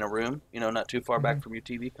you play in a room, not too far back from your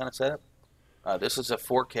TV kind of setup. This is a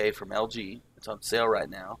 4K from LG. It's on sale right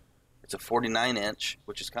now. It's a 49-inch,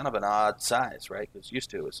 which is kind of an odd size, right? Because used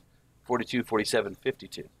to it was 42, 47,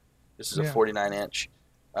 52. This is a 49-inch.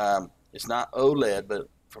 It's not OLED, but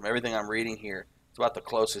from everything I'm reading here, it's about the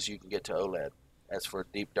closest you can get to OLED. As for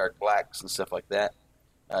deep dark blacks and stuff like that.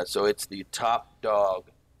 So it's the top dog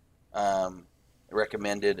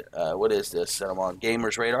recommended. What is this that I'm on?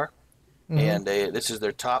 Gamers Radar. And this is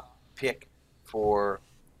their top pick for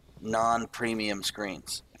non-premium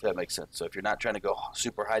screens, if that makes sense. So if you're not trying to go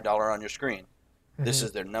super high dollar on your screen, this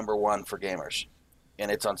is their number one for gamers.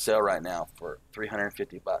 And it's on sale right now for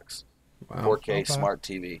 $350. Wow. 4K smart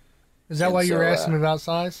TV. Is that why you were asking me about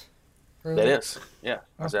size? That is. Yeah.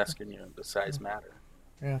 I was asking you, does size matter?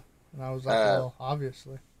 Yeah. And I was like, well,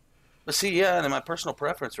 obviously. But see, yeah, and in my personal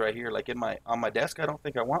preference right here, like on my desk, I don't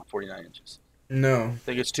think I want 49 inches. No. I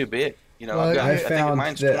think it's too big. You know, Well, I think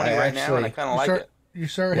mine's 20 right now, and I kind of like it. You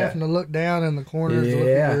start having to look down in the corners to look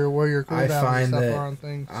at where your cooldowns and stuff are on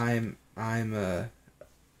things. I'm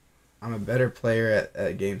a better player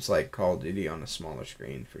at games like Call of Duty on a smaller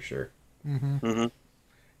screen for sure. Yeah,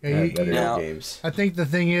 better games. I think the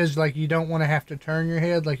thing is, like, you don't want to have to turn your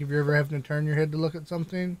head. Like, if you're ever having to turn your head to look at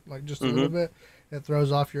something, like just a little bit, it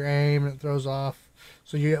throws off your aim and it throws off.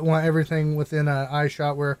 So you want everything within an eye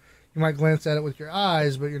shot where you might glance at it with your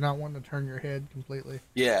eyes, but you're not wanting to turn your head completely.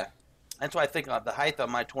 Yeah. That's why I think the height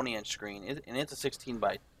on my 20-inch screen, and it's a 16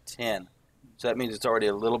 by 10, so that means it's already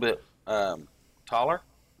a little bit taller.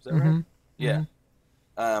 Is that right? Yeah.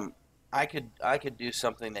 I could do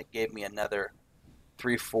something that gave me another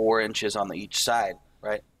 3-4 inches on each side,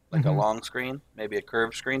 right? Like a long screen, maybe a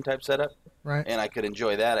curved screen type setup, right? And I could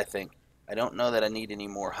enjoy that. I think. I don't know that I need any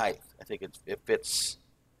more height. I think it fits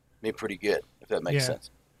me pretty good, if that makes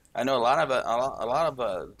sense. I know a lot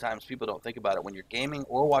of times people don't think about it when you're gaming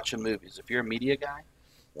or watching movies. If you're a media guy,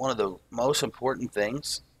 one of the most important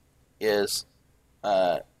things is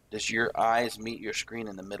does your eyes meet your screen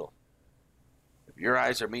in the middle? If your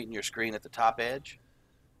eyes are meeting your screen at the top edge,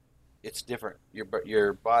 it's different.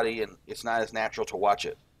 Your body, and it's not as natural to watch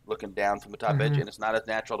it looking down from the top edge, and it's not as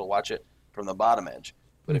natural to watch it from the bottom edge.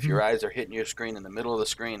 But if your eyes are hitting your screen in the middle of the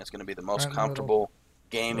screen, it's going to be the most comfortable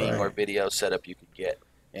gaming or video setup you could get.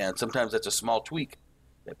 And sometimes that's a small tweak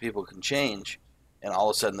that people can change, and all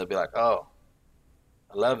of a sudden they'll be like, oh,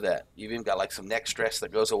 I love that. You've even got like some neck stress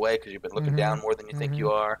that goes away because you've been looking down more than you think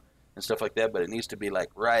you are and stuff like that, but it needs to be like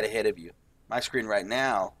right ahead of you. My screen right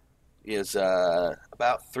now is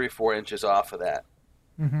about 3-4 inches off of that,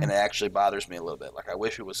 and it actually bothers me a little bit. Like I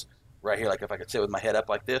wish it was right here. Like if I could sit with my head up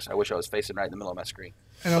like this, I wish I was facing right in the middle of my screen.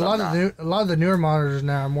 And a lot of the newer monitors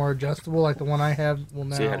now are more adjustable. Like the one I have will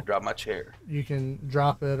now. See, I had to drop my chair. You can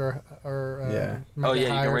drop it or you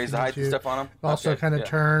can raise the height and stuff on them. Also, kind of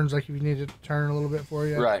turns like if you need it to turn a little bit for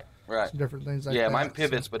you. Right. Some different things like that. Yeah, mine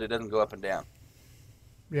pivots, but it doesn't go up and down.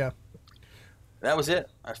 Yeah. That was it.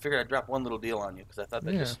 I figured I'd drop one little deal on you because I thought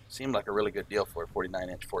that just seemed like a really good deal for a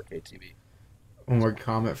 49-inch 4K TV. One more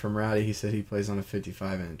comment from Rowdy. He said he plays on a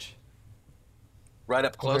 55-inch. Right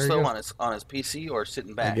up close though on his PC or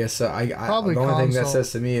sitting back. I guess so. Probably the only console. thing that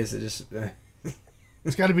says to me is it just.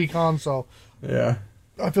 It's got to be console. Yeah.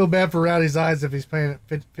 I feel bad for Rowdy's eyes if he's playing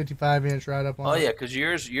at 55-inch right up on. Oh yeah, because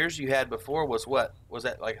yours you had before was what? Was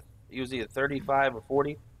that like it was either 35 or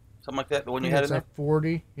 40, something like that? The one you had in there. It's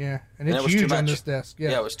 40, yeah, and it's it was too huge much. on this desk.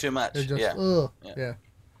 Yeah, it was too much. It's just,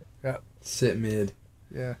 yeah. Sit mid.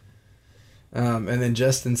 Yeah. And then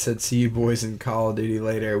Justin said, "See you boys in Call of Duty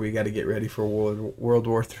later. We got to get ready for World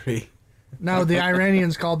War III." No, the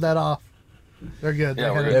Iranians called that off. They're good.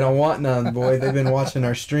 Yeah, they don't want none, boy. They've been watching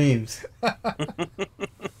our streams.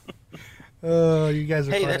 Oh, you guys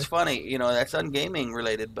are Hey, funny. that's funny. You know, that's ungaming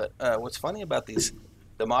related. But what's funny about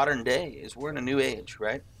the modern day is we're in a new age,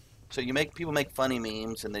 right? So people make funny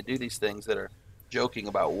memes and they do these things that are joking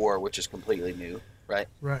about war, which is completely new, right?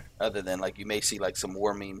 Right. Other than like you may see like some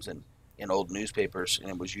war memes in old newspapers,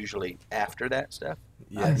 and it was usually after that stuff,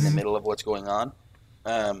 in the middle of what's going on,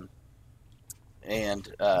 and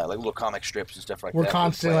like little comic strips and stuff like that. We're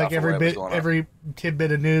constantly like every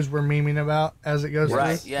tidbit of news we're memeing about as it goes through.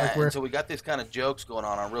 Right, yeah. Like and so we got these kind of jokes going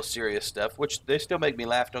on real serious stuff, which they still make me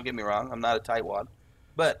laugh. Don't get me wrong, I'm not a tightwad,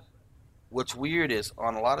 but what's weird is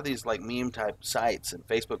on a lot of these like meme type sites and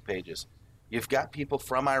Facebook pages, you've got people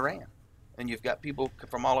from Iran, and you've got people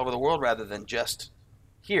from all over the world rather than just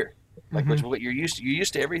here. Like what you're used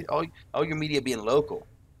to all your media being local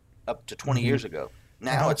up to 20 years ago.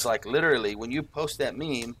 Now it's like literally when you post that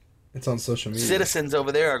meme, it's on social media. Citizens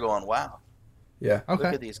over there are going, "Wow, yeah, look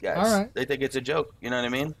at these guys. All right. They think it's a joke." You know what I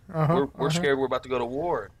mean? We're scared we're about to go to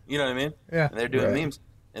war. You know what I mean? Yeah. And they're doing memes,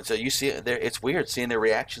 and so you see it there. It's weird seeing their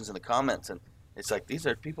reactions in the comments, and it's like these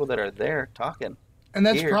are people that are there talking, And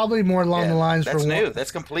that's here. probably more along the lines That's for new. what,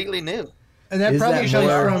 That's completely new. and that Is probably that comes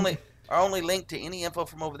more- from Our only link to any info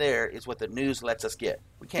from over there is what the news lets us get.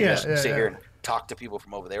 We can't Yeah, just yeah, sit yeah. here and talk to people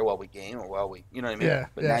from over there while we game or while we, you know what I mean? Yeah,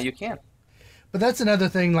 But yeah. now you can. But that's another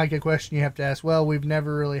thing, like a question you have to ask. Well, we've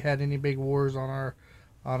never really had any big wars on our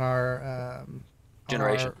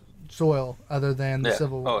Generation. on our soil other than the Yeah.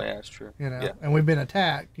 Civil War. Oh, yeah, that's true. You know, Yeah. and we've been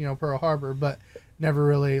attacked, Pearl Harbor, but never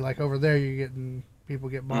really like over there. You're getting people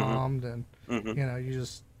get bombed, and Mhm. you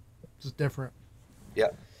just it's different. Yeah.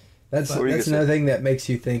 That's What were you that's gonna another thing that makes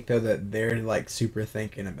you think though that they're like super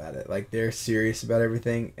thinking about it, like they're serious about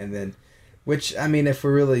everything, and then, which I mean, if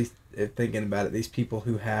we're really thinking about it, these people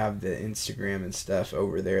who have the Instagram and stuff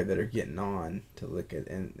over there that are getting on to look at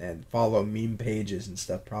and follow meme pages and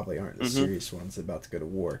stuff probably aren't the serious ones about to go to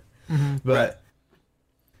war. Mm-hmm. But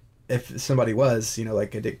if somebody was,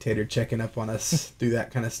 like a dictator checking up on us through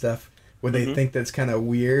that kind of stuff, would they think that's kind of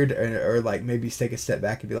weird, or like maybe take a step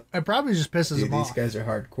back and be like, It probably just pisses dude, them these off. guys are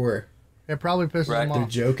hardcore. It probably pisses Right. them They're off.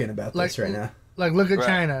 joking about Like- this right now. Like look at Right.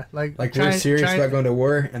 China. Like China, we're serious China, about going to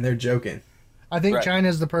war, and they're joking. I think Right. China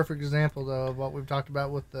is the perfect example, though, of what we've talked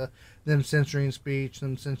about with them censoring speech,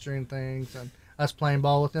 them censoring things, and us playing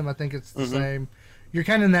ball with them. I think it's the same. You're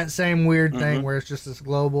kind of in that same weird thing where it's just this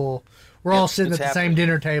global. We're all sitting at it's the same happening.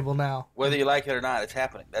 dinner table now. Whether you like it or not, it's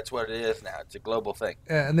happening. That's what it is now. It's a global thing.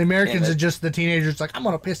 And the Americans Yeah, are just the teenagers, like, I'm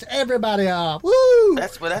going to piss everybody off. Woo!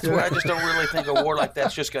 That's where I just don't really think a war like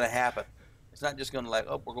that's just going to happen. It's not just going to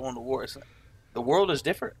we're going to war. The world is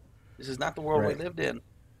different. This is not the world Right. we lived in,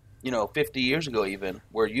 50 years ago even,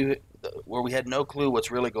 where we had no clue what's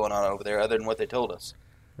really going on over there other than what they told us.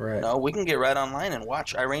 Right. No, we can get right online and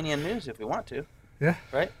watch Iranian news if we want to. Yeah.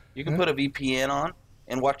 Right? You can Yeah. put a VPN on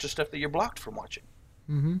and watch the stuff that you're blocked from watching.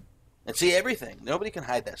 Mm-hmm. And see everything. Nobody can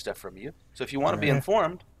hide that stuff from you. So if you want to be Right.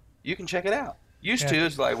 informed, you can check it out. Used Yeah. to,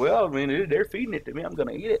 it's like, well, I mean, they're feeding it to me. I'm going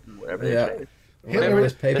to eat it and whatever Yeah. they say. Hitler, Whatever.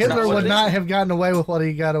 this paper- That's not Hitler what would it not is. have gotten away with what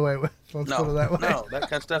he got away with. Let's put it that way. No, that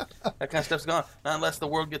kind of stuff's gone. Not unless the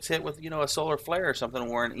world gets hit with, a solar flare or something, and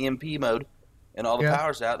we're in EMP mode, and all the Yeah.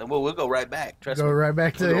 power's out. Then we'll go right back. Trust Go me. right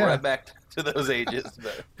back to We'll go yeah. right back to those ages.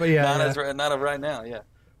 But yeah, not of right now. Yeah.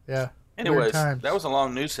 yeah. Anyways, Weird times. that was a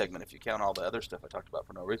long news segment. If you count all the other stuff I talked about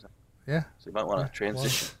for no reason, Yeah. so you might want to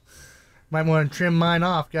transition. Might want to trim mine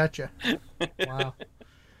off. Gotcha. Wow.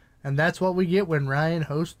 And that's what we get when Ryan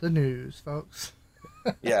hosts the news, folks.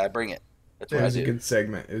 Yeah, I bring it. That's It what I was a do. good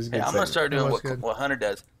segment. It was a good Hey, I'm gonna segment. start doing That was what good. Hunter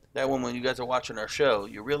does. That one, when you guys are watching our show,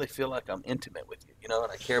 you really feel like I'm intimate with you,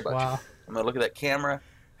 and I care about Wow. you. I'm gonna look at that camera.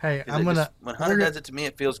 Hey, 'cause I'm gonna when Hunter we're gonna- does it to me,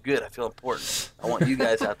 it feels good. I feel important. I want you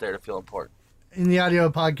guys out there to feel important. in the audio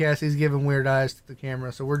podcast. He's giving weird eyes to the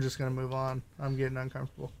camera, so we're just gonna move on. I'm getting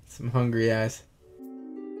uncomfortable. Some hungry eyes.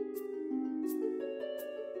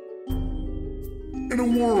 In a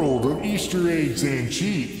world of Easter eggs and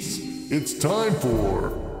cheese, it's time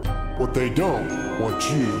for what they don't want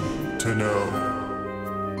you to know.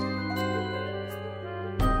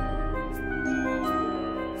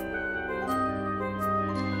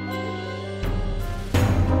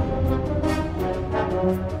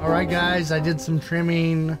 All right, guys, I did some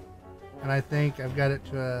trimming, and I think I've got it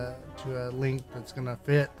to a link that's gonna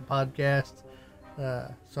fit the podcast.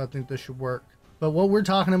 So I think this should work. But what we're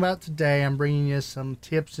talking about today, I'm bringing you some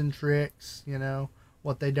tips and tricks.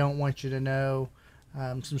 What they don't want you to know,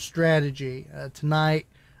 some strategy. Tonight,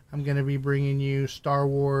 I'm gonna be bringing you Star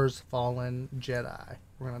Wars Fallen Jedi.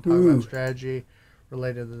 We're gonna talk Ooh. about strategy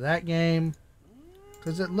related to that game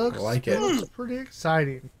because it looks pretty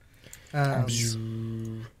exciting.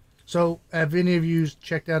 So, have any of you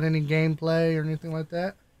checked out any gameplay or anything like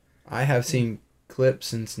that? I have seen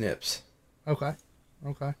clips and snips. Okay.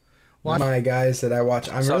 One of my guys that I watch,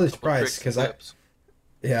 I'm Saw really a couple surprised tricks because and I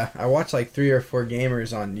tips. watch like 3 or 4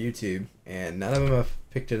 gamers on YouTube, and none of them have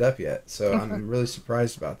picked it up yet. So I'm really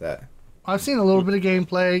surprised about that. I've seen a little bit of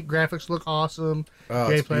gameplay. Graphics look awesome. Oh,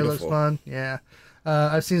 it's Gameplay looks beautiful. fun. Yeah.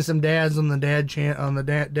 I've seen some dads on the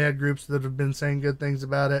dad groups that have been saying good things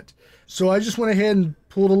about it. So I just went ahead and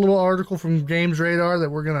pulled a little article from Games Radar that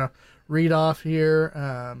we're gonna read off here,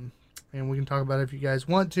 and we can talk about it if you guys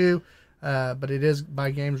want to. But it is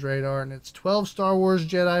by Games Radar, and it's 12 Star Wars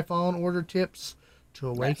Jedi Fallen Order tips to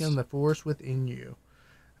awaken Nice. the Force within you.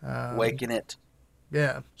 Awaken it.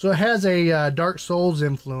 Yeah. So it has a Dark Souls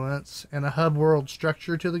influence and a hub world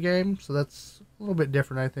structure to the game. So that's a little bit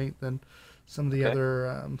different, I think, than some of the Okay.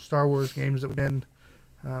 other Star Wars games that we've been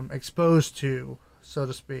exposed to, so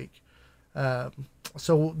to speak.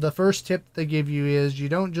 So the first tip they give you is you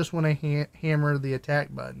don't just want to hammer the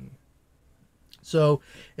attack button. So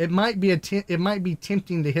it might be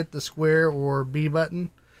tempting to hit the square or B button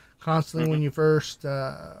constantly when you first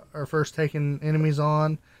are first taking enemies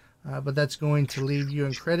on, but that's going to leave you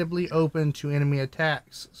incredibly open to enemy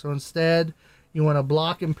attacks. So instead, you want to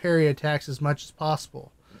block and parry attacks as much as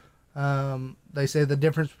possible. They say the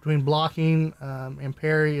difference between blocking and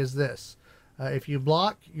parry is this. If you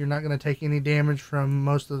block, you're not going to take any damage from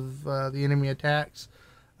most of the enemy attacks.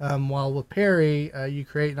 While with parry, you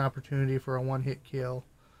create an opportunity for a one-hit kill,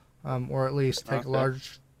 or at least take a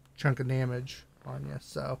large chunk of damage on you.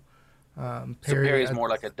 So parry is more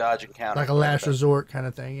like a dodge and counter. Like a last resort kind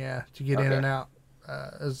of thing, yeah, to get in and out,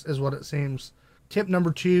 is what it seems. Tip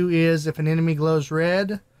number 2 is if an enemy glows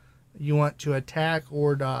red, you want to attack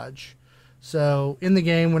or dodge. So in the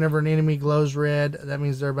game, whenever an enemy glows red, that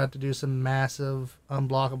means they're about to do some massive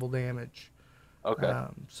unblockable damage. Okay.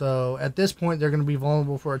 So at this point, they're going to be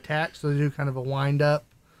vulnerable for attack, so they do kind of a wind-up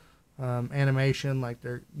animation, like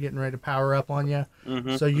they're getting ready to power up on you.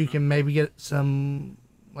 Mm-hmm. So you can maybe get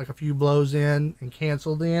like a few blows in and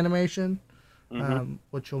cancel the animation,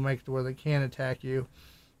 which will make it to where they can attack you.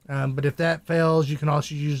 But if that fails, you can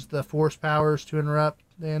also use the force powers to interrupt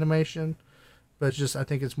the animation. But it's just, I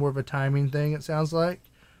think it's more of a timing thing, it sounds like.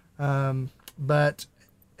 But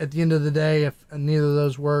at the end of the day, if neither of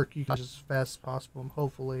those work, you can just as fast as possible and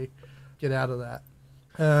hopefully get out of that.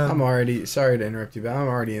 I'm already, sorry to interrupt you, but I'm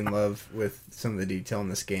already in love with some of the detail in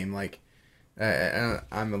this game. Like,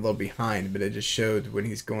 I'm a little behind, but it just showed when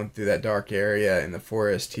he's going through that dark area in the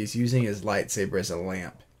forest, he's using his lightsaber as a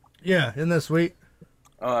lamp. Yeah, isn't that sweet?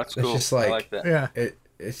 Oh, that's cool. It's just like, I like that. Yeah.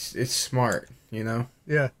 It's smart, you know?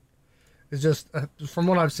 Yeah. It's just, from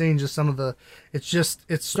what I've seen, just some of the,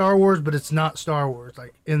 it's Star Wars, but it's not Star Wars,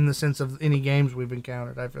 like, in the sense of any games we've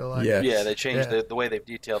encountered, I feel like. Yes. Yeah, they changed the way they've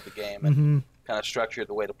detailed the game and kind of structured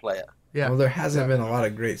the way to play it. Yeah. Well, there hasn't been a lot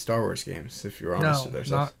of great Star Wars games, if you're honest with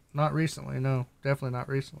yourself. Not recently, no. Definitely not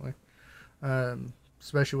recently.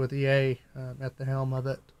 Especially with EA at the helm of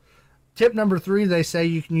it. Tip number 3, they say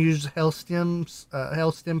you can use health stem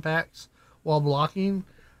packs while blocking.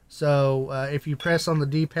 So if you press on the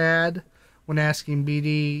D-pad when asking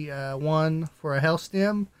BD1 for a health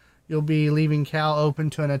stem, you'll be leaving Cal open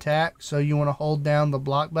to an attack. So you want to hold down the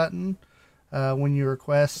block button when you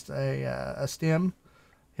request a stem.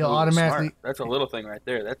 He'll automatically. Smart. That's a little thing right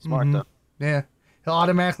there. That's smart though. Yeah, he'll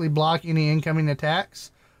automatically block any incoming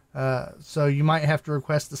attacks. So you might have to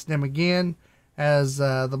request the stem again as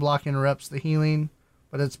the block interrupts the healing,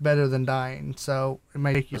 but it's better than dying. So it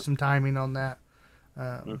may take you some timing on that.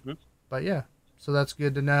 But yeah, so that's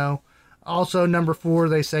good to know. Also, number 4,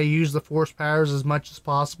 they say use the force powers as much as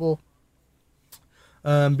possible.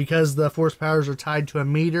 Because the force powers are tied to a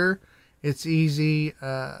meter, it's easy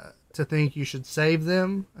to think you should save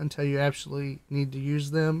them until you actually need to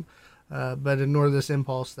use them. But ignore this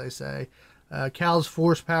impulse, they say. Cal's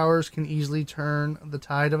force powers can easily turn the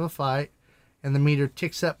tide of a fight, and the meter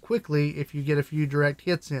ticks up quickly if you get a few direct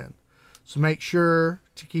hits in. So make sure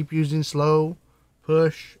to keep using slow,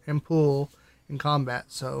 push, and pull in combat.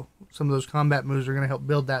 So some of those combat moves are going to help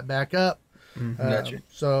build that back up. Gotcha.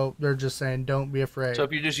 So they're just saying don't be afraid. So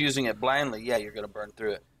if you're just using it blindly, yeah, you're going to burn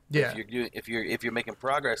through it. Yeah. If you're making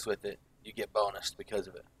progress with it, you get bonused because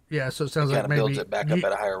of it. Yeah, so it sounds like maybe builds it back up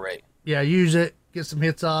at a higher rate. Yeah, use it, get some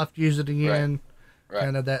hits off, use it again, Right.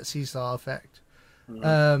 kind of that seesaw effect.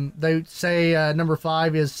 They say number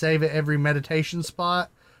 5 is save at every meditation spot.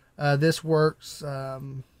 This works.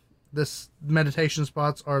 This meditation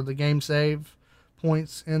spots are the game save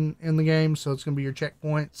points in the game, so it's going to be your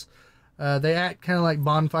checkpoints. They act kind of like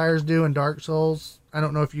bonfires do in Dark Souls. I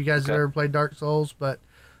don't know if you guys have ever played Dark Souls, but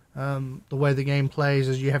the way the game plays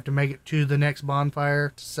is you have to make it to the next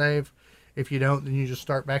bonfire to save. If you don't, then you just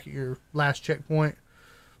start back at your last checkpoint.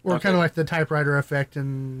 Or kind of like the typewriter effect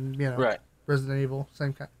in, Resident Evil,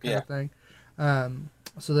 same kind of thing.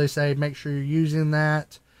 So they say make sure you're using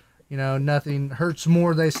that. Nothing hurts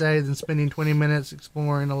more, they say, than spending 20 minutes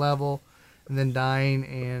exploring a level and then dying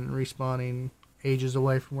and respawning ages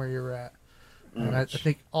away from where you're at. And I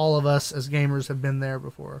think all of us as gamers have been there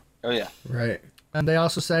before. Oh, yeah. Right. And they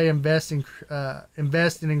also say invest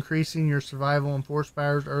in increasing your survival and force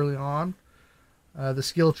powers early on. The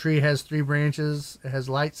skill tree has 3 branches. It has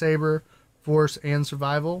lightsaber, force, and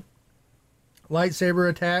survival. Lightsaber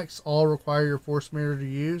attacks all require your force meter to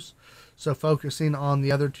use, so focusing on the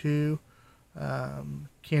other 2 can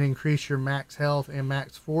increase your max health and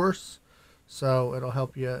max force, so it'll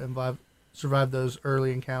help you survive those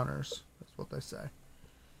early encounters. That's what they say.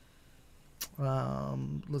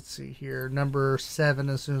 Let's see here. Number 7,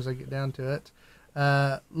 as soon as I get down to it.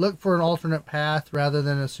 Look for an alternate path rather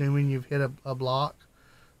than assuming you've hit a block.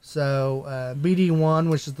 So BD1,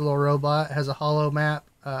 which is the little robot, has a hollow map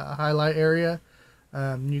highlight area.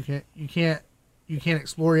 You can't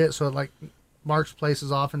explore yet, so it like marks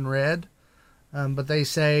places off in red. But they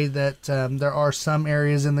say that there are some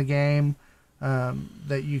areas in the game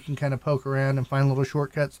that you can kind of poke around and find little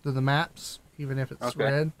shortcuts through the maps, even if it's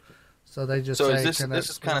red. So they just say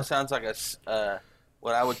this kind of sounds like a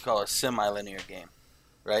what I would call a semi-linear game,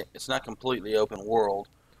 right? It's not completely open world.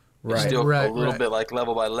 It's still a little bit like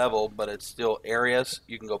level by level, but it's still areas.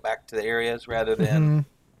 You can go back to the areas rather than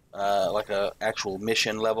like a actual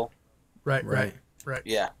mission level. Right.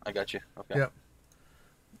 Yeah, I got you. Okay. Yep.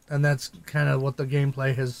 And that's kind of what the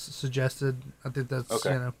gameplay has suggested. I think that's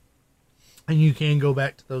and you can go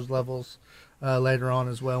back to those levels later on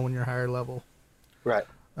as well when you're higher level. Right.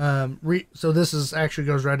 So this is actually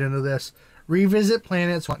goes right into this. Revisit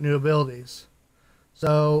planets with new abilities.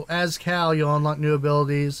 So as Cal, you'll unlock new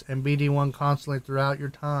abilities, and BD1 constantly throughout your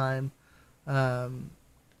time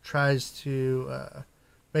tries to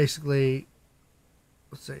basically,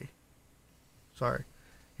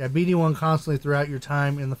 BD1 constantly throughout your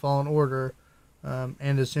time in the Fallen Order,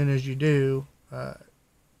 and as soon as you do,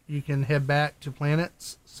 you can head back to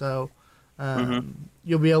planets. So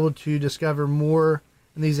you'll be able to discover more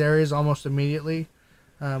in these areas almost immediately,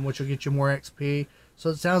 which will get you more XP. So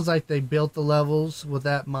it sounds like they built the levels with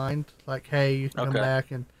that in mind. Like, hey, you can come back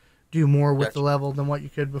and do more with the level than what you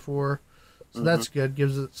could before. So that's good.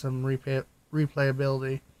 Gives it some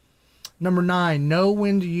replayability. Number 9, know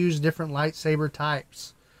when to use different lightsaber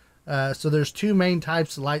types. So there's 2 main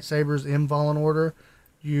types of lightsabers in Fallen Order.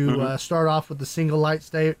 You start off with the single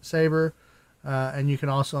lightsaber, and you can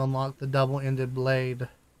also unlock the double-ended blade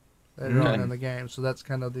later on in the game. So that's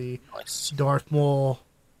kind of the Darth Maul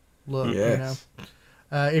look, you know.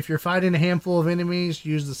 If you're fighting a handful of enemies,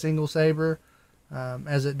 use the single saber,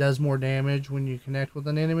 as it does more damage when you connect with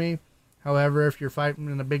an enemy. However, if you're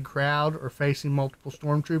fighting in a big crowd or facing multiple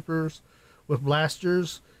stormtroopers with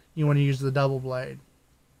blasters, you want to use the double blade.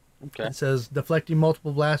 Okay. It says deflecting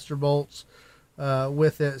multiple blaster bolts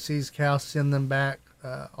with it sees Cal send them back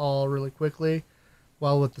all really quickly,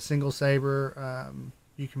 while with the single saber,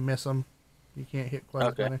 you can miss them. You can't hit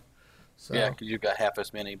quite as many. So, yeah, because you've got half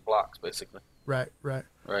as many blocks, basically. Right.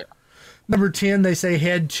 Number 10, they say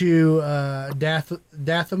head to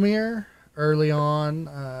Dathomir early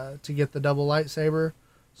on to get the double lightsaber.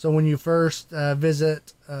 So when you first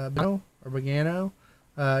visit Bogano,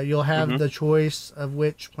 you'll have the choice of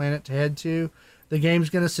which planet to head to. The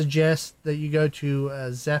game's going to suggest that you go to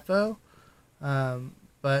Zepho,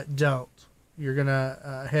 but don't. You're going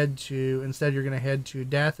to head to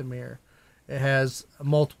Dathomir. It has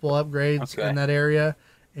multiple upgrades in that area,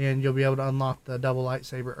 and you'll be able to unlock the double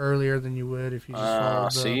lightsaber earlier than you would if you just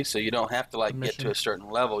followed so you don't have to get to a certain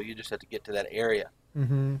level. You just have to get to that area.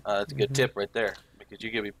 That's a good tip right there, because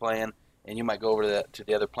you could be playing, and you might go over to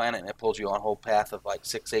the other planet, and it pulls you on a whole path of like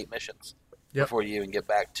 6-8 missions before you even get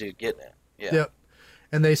back to getting it. Yep.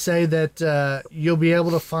 And they say that you'll be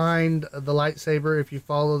able to find the lightsaber if you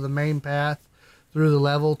follow the main path through the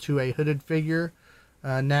level to a hooded figure.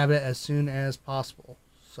 Nab it as soon as possible.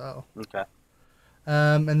 So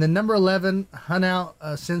and then number 11, hunt out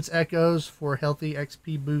sense echoes for healthy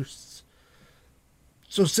XP boosts.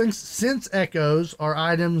 So sense echoes are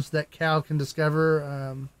items that Cal can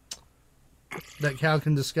discover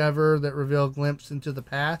that reveal a glimpse into the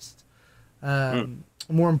past.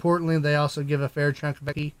 More importantly, they also give a fair chunk of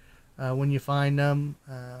XP when you find them.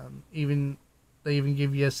 They even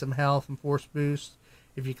give you some health and force boosts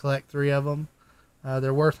if you collect 3 of them.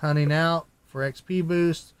 They're worth hunting out for XP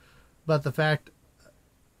boosts, but the fact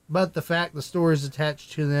the stories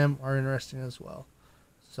attached to them are interesting as well.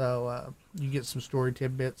 So you get some story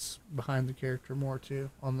tidbits behind the character more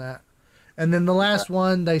too on that. And then the last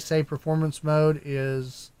one, they say performance mode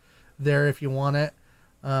is there if you want it.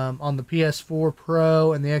 On the PS4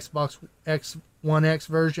 Pro and the Xbox One X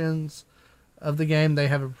versions of the game, they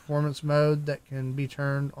have a performance mode that can be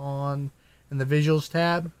turned on in the visuals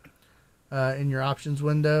tab. In your options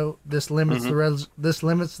window, this limits the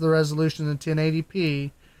resolution to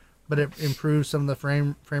 1080p, but it improves some of the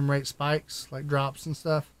frame rate spikes like drops and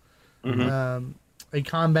stuff. A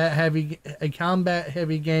combat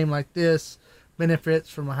heavy game like this benefits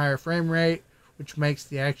from a higher frame rate, which makes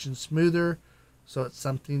the action smoother. So it's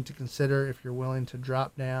something to consider if you're willing to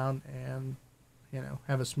drop down and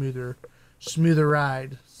have a smoother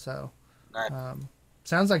ride. So. Nice.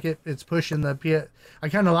 Sounds like it's pushing I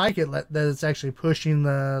kind of like it that it's actually pushing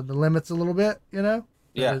the limits a little bit,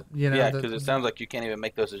 Yeah, because it sounds like you can't even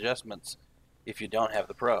make those adjustments if you don't have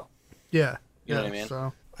the Pro. Yeah. You know what I mean?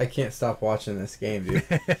 So I can't stop watching this game, dude.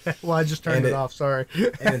 Well, I just turned it off. Sorry.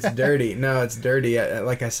 And it's dirty. No, it's dirty.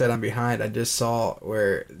 Like I said, I'm behind. I just saw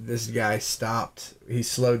where this guy stopped. He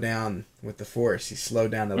slowed down with the force. He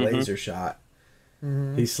slowed down the laser shot.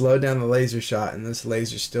 Mm-hmm. He slowed down the laser shot, and this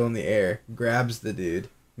laser's still in the air. Grabs the dude,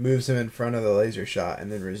 moves him in front of the laser shot,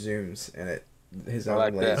 and then resumes. And his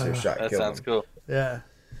own laser shot killed him. That sounds cool. Yeah.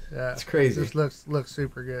 It's crazy. It just looks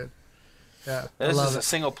super good. Yeah. This is a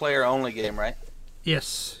single player only game, right?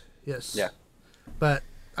 Yes. Yeah. But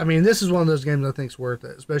I mean, this is one of those games I think's worth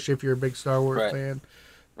it, especially if you're a big Star Wars fan.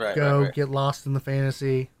 Right. Get lost in the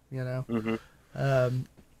fantasy. You know. Mm-hmm.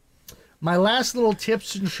 My last little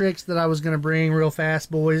tips and tricks that I was going to bring real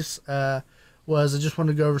fast, boys, was I just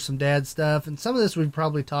wanted to go over some dad stuff, and some of this we've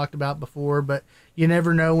probably talked about before, but you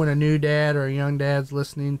never know when a new dad or a young dad's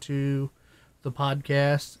listening to the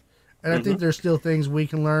podcast, and I think there's still things we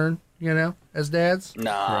can learn, you know, as dads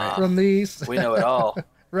from these. We know it all.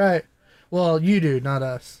 Right. Well, you do, not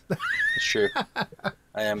us. It's true.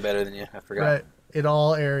 I am better than you. I forgot. Right. In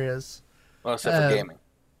all areas. Well, except for gaming.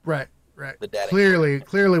 Right. The daddy.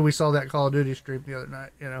 Clearly we saw that Call of Duty stream the other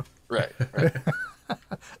night, you know. Right.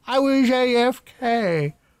 I was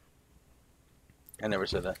AFK. I never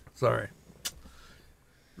said that. Sorry.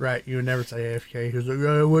 Right, you would never say AFK. He was like,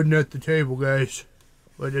 I wasn't at the table, guys.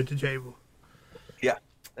 Wasn't at the table. Yeah,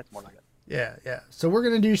 that's more like it. Yeah. So we're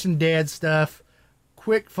going to do some dad stuff.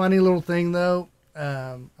 Quick, funny little thing, though.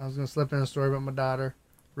 I was going to slip in a story about my daughter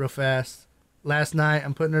real fast. Last night,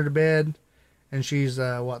 I'm putting her to bed, and she's,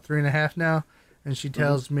 3.5 now, and she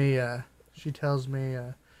tells me,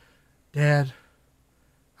 Dad,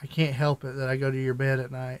 I can't help it that I go to your bed at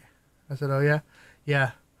night. I said, oh, yeah?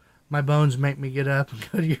 Yeah. My bones make me get up and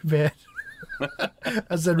go to your bed.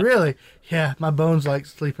 I said, really? Yeah, my bones like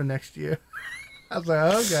sleeping next to you. I was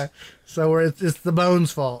like, okay. So it's the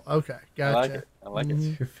bones' fault. Okay, gotcha. I like it.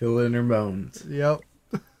 You feel it in her bones. Yep.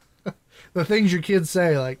 The things your kids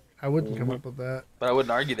say, like, I wouldn't come up with that. But I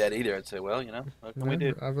wouldn't argue that either. I'd say, well, you know, what can we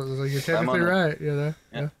do? I was like, you're technically right, you know.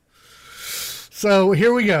 Yeah. So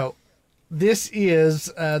here we go. This is,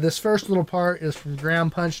 this first little part is from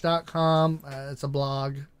groundpunch.com. It's a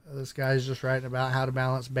blog. This guy's just writing about how to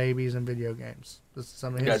balance babies and video games. This is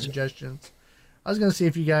some of his suggestions. I was going to see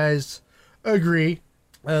if you guys agree.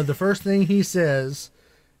 The first thing he says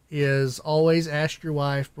is always ask your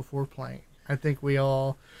wife before playing. I think we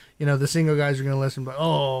all, you know, the single guys are going to listen, but,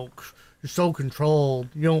 oh, you're so controlled.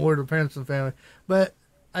 You don't wear the parents in the family. But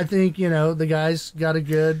I think, you know, the guy's got a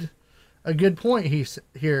good point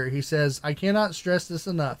here. He says, I cannot stress this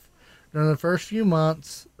enough. During the first few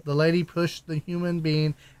months, the lady pushed the human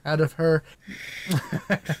being out of her.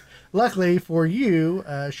 Luckily for you,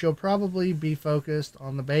 she'll probably be focused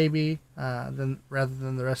on the baby rather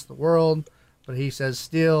than the rest of the world. But he says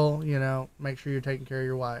still, you know, make sure you're taking care of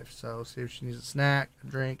your wife. So see if she needs a snack, a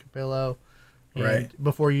drink, a pillow. Right.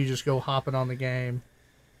 Before you just go hopping on the game.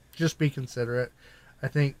 Just be considerate. I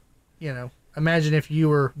think, you know, imagine if you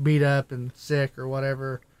were beat up and sick or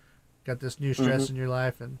whatever, got this new stress in your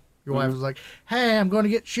life, and your wife was like, hey, I'm going to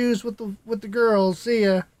get shoes with the girls. See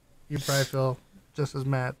ya. You'd probably feel just as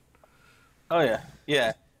mad. Oh, yeah.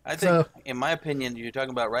 Yeah. I think, in my opinion, you're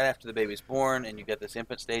talking about right after the baby's born and you got this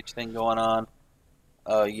infant stage thing going on.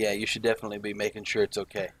 Yeah, you should definitely be making sure it's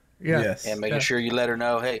okay. Yeah. Yes. And making sure you let her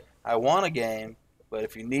know, hey, I want a game, but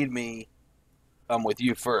if you need me, I'm with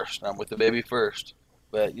you first. I'm with the baby first.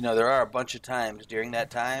 But, you know, there are a bunch of times during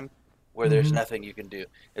that time where there's nothing you can do.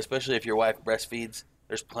 Especially if your wife breastfeeds,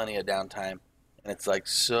 there's plenty of downtime. And it's like,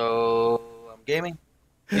 so I'm gaming,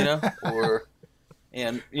 you know?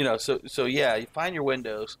 And, you know, so yeah, you find your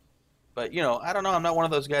windows. But, you know, I don't know. I'm not one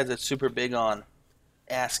of those guys that's super big on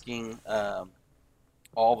asking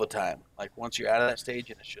all the time. Like, once you're out of that stage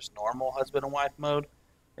and it's just normal husband and wife mode,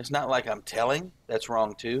 it's not like I'm telling. That's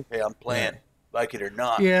wrong, too. Hey, I'm playing, like it or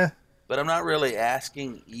not. Yeah. But I'm not really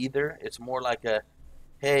asking either. It's more like a,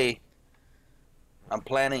 hey, I'm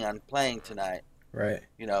planning on playing tonight. Right.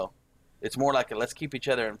 You know, it's more like a let's keep each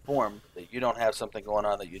other informed that you don't have something going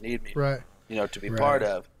on that you need me, you know, to be part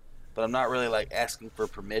of. But I'm not really like asking for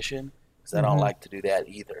permission because I don't like to do that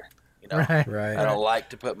either. You know, Right. I don't like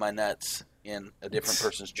to put my nuts in a different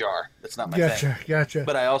person's jar. That's not my thing. Gotcha.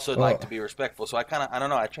 But I also like to be respectful. So I don't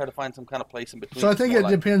know. I try to find some kind of place in between. So I think it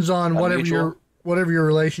depends on whatever your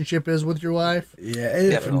relationship is with your wife.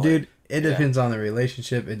 Yeah, dude. It depends on the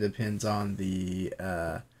relationship. It depends on the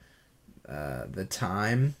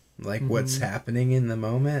time, like what's happening in the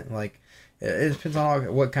moment. Like it depends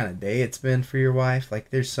on what kind of day it's been for your wife. Like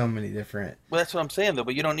there's so many different. Well, that's what I'm saying though.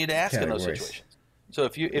 But you don't need to ask in those situations. So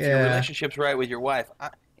if your relationship's right with your wife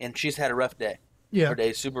and she's had a rough day, her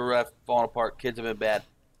day's super rough, falling apart, kids have been bad,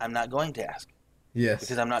 I'm not going to ask Yes.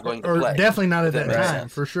 because I'm not going to Or play. definitely not at If that makes time,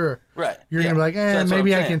 sense. for sure. Right. You're Yeah. gonna be like, So that's what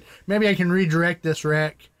maybe I'm I saying. can redirect this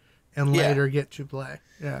wreck and Yeah. later get to play.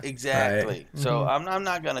 Yeah. Exactly. Right. So I'm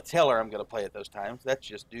not going to tell her I'm going to play at those times. That's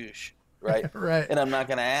just douche, right? Right. And I'm not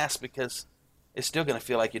going to ask because it's still going to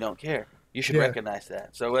feel like you don't care. You should Yeah. recognize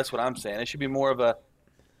that. So that's what I'm saying. It should be more of a,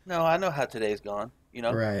 no, I know how today's gone. You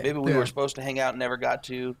know, Right. maybe we Yeah. were supposed to hang out and never got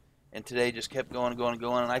to, and today just kept going and going and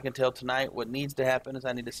going. And I can tell tonight what needs to happen is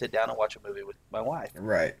I need to sit down and watch a movie with my wife.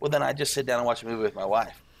 Right. Well, then I just sit down and watch a movie with my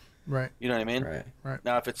wife. Right. You know what I mean? Right.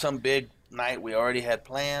 Now, if it's some big night we already had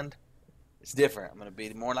planned, it's different. I'm going to be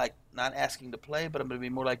more like not asking to play, but I'm going to be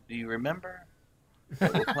more like, do you remember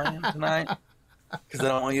what we're playing tonight? Because I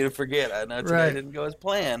don't want you to forget. I know today Right. didn't go as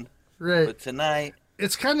planned, Right. but tonight,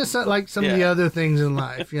 It's kind of like some of the Yeah. other things in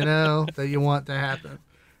life, you know, that you want to happen,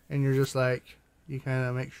 and you're just like, you kind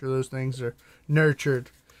of make sure those things are nurtured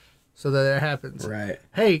so that it happens. Right.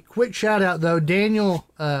 Hey, quick shout out though, Daniel.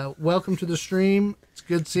 Welcome to the stream. It's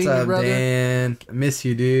good seeing What's you, up, brother. Dan? I miss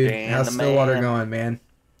you, dude. Dan How's the Stillwater man. going, man?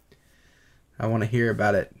 I want to hear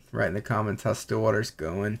about it. Write in the comments how Stillwater's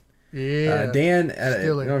going. Yeah. Dan, I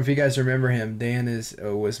Stilly. don't know if you guys remember him. Dan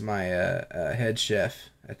was my head chef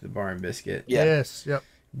at the Bar and Biscuit. Yeah. Yes. Yep.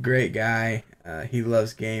 Great guy. He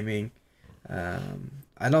loves gaming.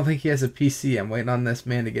 I don't think he has a PC. I'm waiting on this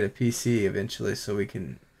man to get a PC eventually so we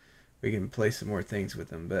can play some more things with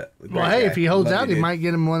him. But Well, hey, if he holds Love out, you, he dude. might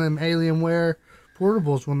get him one of them Alienware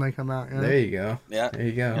portables when they come out. You know? There you go. Yeah. There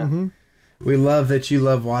you go. hmm We love that you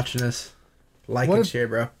love watching us. Like What and if- share,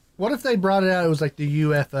 bro. What if they brought it out? It was like the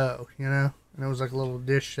UFO, you know, and it was like a little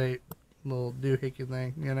dish shaped, little doohickey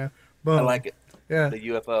thing, you know. Boom. I like it. Yeah. The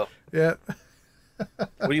UFO. Yep. What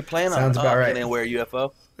are you playing on? Sounds about right. Anywhere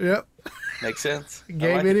UFO. Yep. Makes sense. I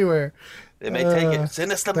Game like it. anywhere. They may take Uh, it.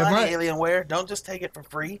 Send us the they money, might. Alienware. Don't just take it for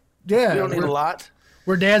free. Yeah. We don't need we're, a lot.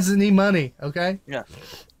 we're dads that need money. Okay. Yeah.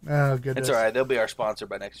 Oh goodness. It's all right. They'll be our sponsor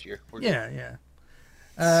by next year. We're good. Yeah. Yeah.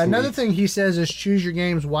 Another Sweet. thing he says is choose your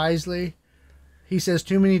games wisely. He says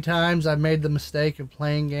too many times I've made the mistake of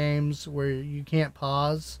playing games where you can't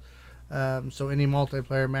pause. So any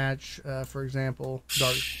multiplayer match, for example,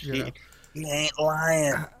 dark. You know. He ain't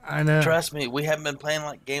lying. I know. Trust me, we haven't been playing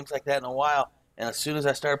like games like that in a while. And as soon as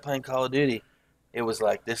I started playing Call of Duty, it was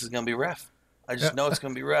like, this is gonna be rough. I just Yep. know it's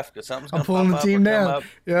gonna be rough because something's I'm gonna pulling pop the up team or come down. up.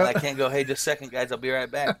 Yep. And I can't go, hey, just a second, guys, I'll be right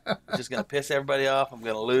back. It's just gonna piss everybody off. I'm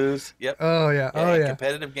gonna lose. Yep. Oh yeah. Yeah, Oh and yeah.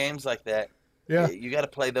 competitive games like that. Yeah. You got to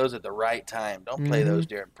play those at the right time. Don't play Mhm. those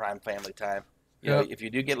during prime family time. You know, Yep. if you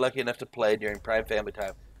do get lucky enough to play during prime family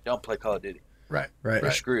time, don't play Call of Duty. Right. Right.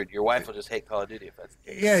 You're screwed. Your wife will just hate Call of Duty if that's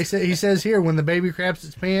the case. Yeah, he says here when the baby craps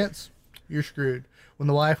its pants, you're screwed. When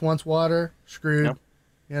the wife wants water, screwed. Yep.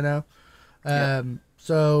 You know. Yep.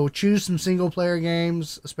 So choose some single player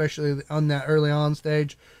games, especially on that early on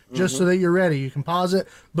stage, just Mm-hmm. so that you're ready. You can pause it,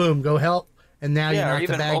 boom, go help, and now you're Yeah, or not the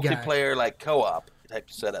even bad guy. multiplayer like co-op type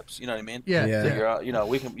setups. You know what I mean? Yeah. Yeah. So you're all, you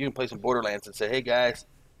know, you can play some Borderlands and say, hey guys,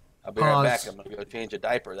 I'll be right back. Pause. I'm gonna go change a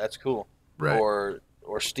diaper. That's cool. Right. Or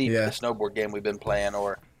Steep, Yeah. the snowboard game we've been playing,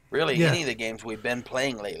 or really Yeah. any of the games we've been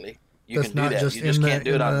playing lately. You That's can do not that. just You just in the- can't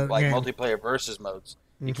do it in on the like game. multiplayer versus modes.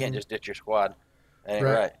 You can't Mhm. just ditch your squad. That ain't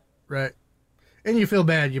Right. right. Right. And you feel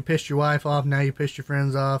bad. You pissed your wife off. Now you pissed your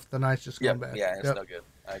friends off. The night's just Yep. going bad. Yeah, it's Yep. no good.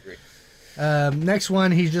 I agree. Next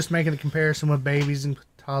one, he's just making a comparison with babies and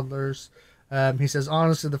toddlers. He says,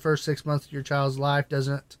 honestly, the first 6 months of your child's life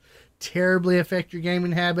doesn't terribly affect your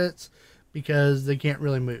gaming habits because they can't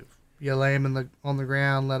really move. You lay them on the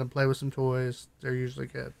ground, let them play with some toys. They're usually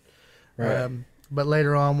good. Right. But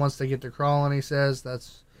later on, once they get to crawling, he says,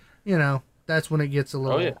 that's when it gets a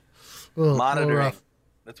little, Oh, yeah. little Monitoring. rough.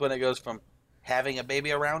 That's when it goes from having a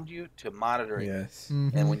baby around you to monitoring. Yes.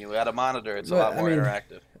 Mhm. And when you got a monitor, it's a But, lot I more mean,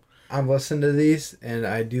 interactive. I'm listening to these and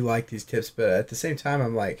I do like these tips, but at the same time,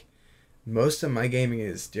 I'm like, most of my gaming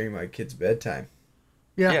is during my kids' bedtime.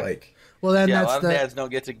 Yeah. Yeah. Like, Well, then Yeah, a that's lot of the dads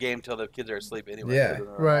don't get to game till the kids are asleep anyway. Yeah. so it doesn't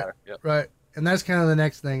really Right. matter. Yep. right, and that's kind of the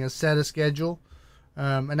next thing is set a schedule.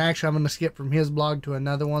 And actually, I'm going to skip from his blog to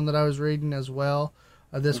another one that I was reading as well.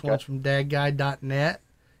 This Okay. one's from dadguy.net.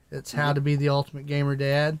 It's how to be the ultimate gamer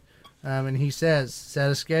dad. And he says,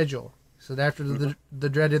 set a schedule. So after the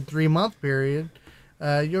dreaded 3-month period,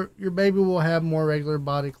 your baby will have more regular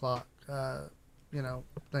body clock,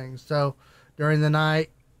 things. So during the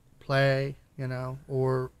night, play,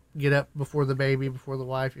 or get up before the baby, before the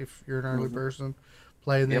wife, if you're an early person,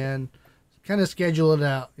 play then. Kind of schedule it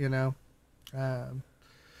out,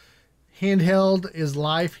 handheld is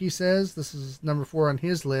life, he says. This is number 4 on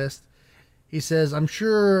his list. He says, I'm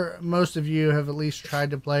sure most of you have at least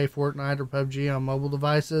tried to play Fortnite or PUBG on mobile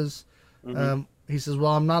devices. he says,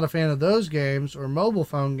 well, I'm not a fan of those games or mobile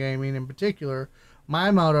phone gaming in particular.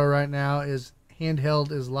 My motto right now is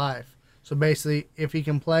handheld is life. So basically, if he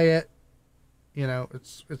can play it, you know,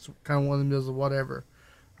 it's kind of one of them deals of whatever.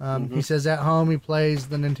 He says at home he plays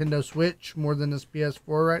the Nintendo Switch more than his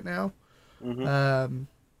PS4 right now. And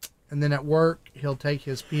then at work, he'll take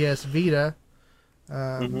his PS Vita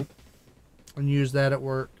and use that at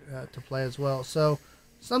work to play as well. So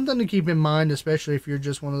something to keep in mind, especially if you're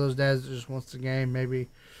just one of those dads that just wants the game. Maybe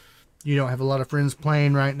you don't have a lot of friends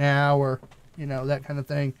playing right now, or you know, that kind of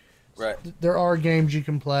thing. Right. There are games you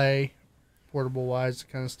can play portable wise to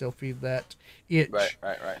kind of still feed that itch. Right.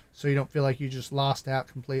 So you don't feel like you just lost out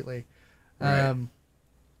completely. Right.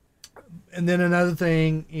 And then another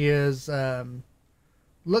thing is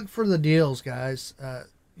look for the deals, guys.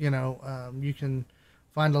 You can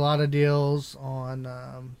find a lot of deals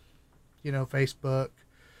on, Facebook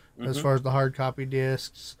as far as the hard copy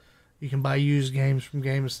discs. You can buy used games from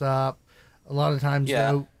GameStop. A lot of times,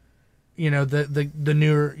 though, the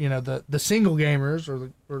newer, the single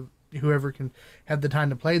gamers or whoever can have the time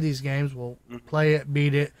to play these games will play it,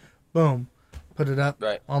 beat it, boom, put it up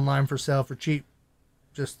online for sale for cheap.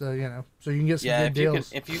 Just so you can get some good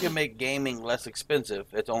deals. If you can make gaming less expensive,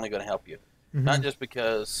 it's only going to help you. Not just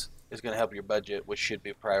because it's going to help your budget, which should be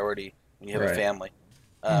a priority when you have a family,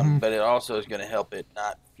 but it also is going to help it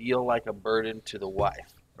not feel like a burden to the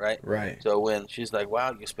wife, right? Right. So when she's like,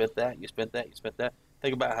 "Wow, you spent that,"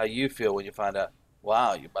 think about how you feel when you find out,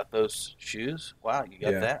 "Wow, you bought those shoes. Wow, you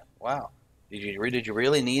got that. Wow, did you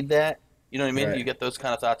really need that?" You know what I mean? Right. You get those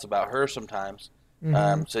kind of thoughts about her sometimes.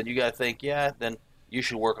 So you got to think, then you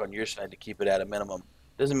should work on your side to keep it at a minimum.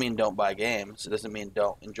 Doesn't mean don't buy games. It doesn't mean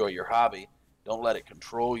don't enjoy your hobby. Don't let it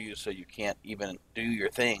control you so you can't even do your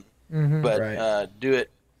thing. But do it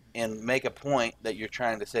and make a point that you're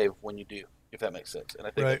trying to save when you do, if that makes sense. And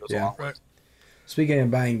I think that goes a long way. Speaking of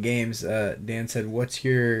buying games, Dan said, what's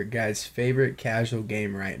your guys' favorite casual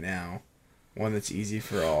game right now? One that's easy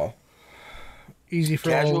for all. Easy for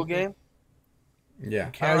casual all. Game?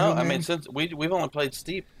 Yeah. I don't know. I mean, since we've only played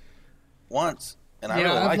Steep once. And I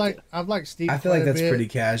really liked it. I've liked Steep. I feel like that's pretty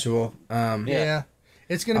casual. Yeah.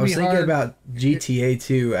 It's going to I be was thinking about GTA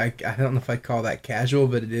too. I don't know if I'd call that casual,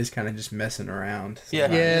 but it is kind of just messing around. So. Yeah,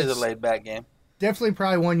 it is a laid-back game. Definitely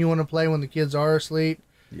probably one you want to play when the kids are asleep.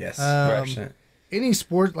 Yes, 100%. Any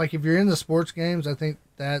sport, like if you're into sports games, I think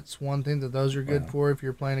that's one thing that those are good for if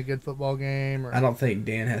you're playing a good football game. Or... I don't think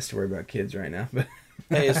Dan has to worry about kids right now. But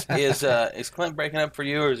hey, is Clint breaking up for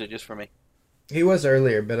you, or is it just for me? He was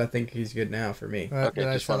earlier, but I think he's good now for me. Okay,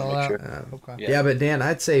 just want to make sure. Okay. Yeah, but Dan,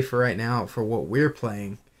 I'd say for right now, for what we're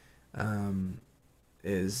playing,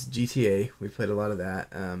 is GTA. We played a lot of that,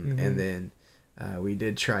 and then we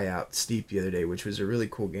did try out Steep the other day, which was a really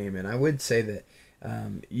cool game. And I would say that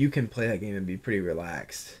you can play that game and be pretty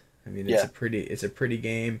relaxed. I mean, it's a pretty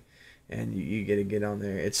game, and you get to get on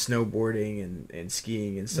there. It's snowboarding and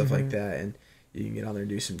skiing and stuff like that, and you can get on there and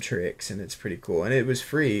do some tricks, and it's pretty cool. And it was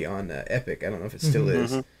free on Epic. I don't know if it still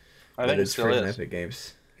is. I think it's free still on is. Epic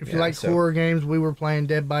Games. If you like horror games, we were playing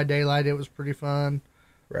Dead by Daylight. It was pretty fun.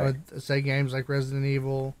 Right. I'd say games like Resident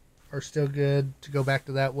Evil are still good to go back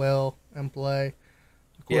to that well and play.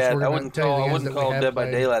 Of course, I wouldn't call Dead by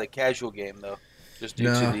Daylight a casual game, though, just due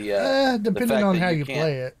to the depending on how you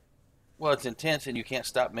play it. Well, it's intense, and you can't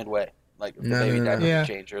stop midway, like the baby dynamic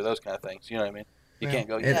change or those kind of things. You know what I mean? You can't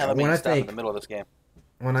go, let me stop in the middle of this game.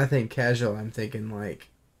 When I think casual, I'm thinking like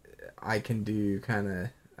I can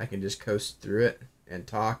just coast through it and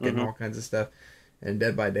talk and all kinds of stuff. And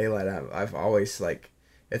Dead by Daylight, I've always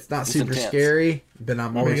it's not super intense. Scary, but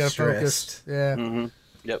I'm always stressed. Focus. Yeah.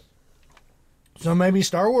 Yep. So maybe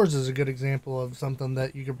Star Wars is a good example of something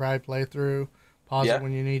that you could probably play through, pause it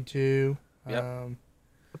when you need to. Yep.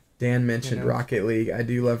 Dan mentioned Rocket League. I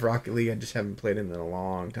do love Rocket League. I just haven't played it in a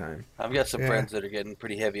long time. I've got some friends that are getting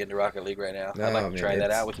pretty heavy into Rocket League right now. I'd like to try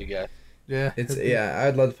that out with you guys. Yeah.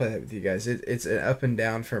 I'd love to play that with you guys. It's an up and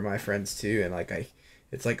down for my friends too, and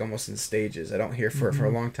it's like almost in stages. I don't hear for it for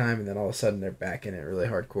a long time, and then all of a sudden they're back in it really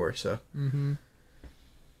hardcore. So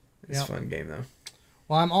it's a fun game though.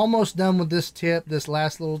 Well, I'm almost done with this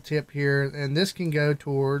last little tip here, and this can go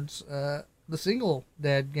towards the single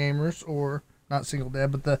dad gamers, or not single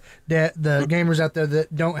dad, but the gamers out there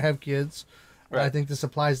that don't have kids. Right. I think this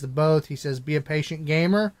applies to both. He says, be a patient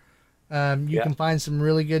gamer. You can find some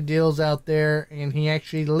really good deals out there, and he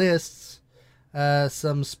actually lists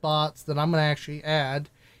some spots that I'm going to actually add.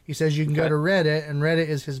 He says you can go to Reddit, and Reddit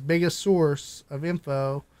is his biggest source of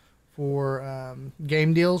info for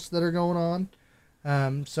game deals that are going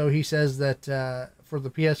on. So he says that for the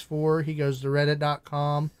PS4, he goes to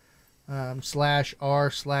reddit.com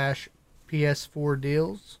 /r/PS4 PS4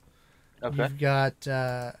 deals. Okay. You've got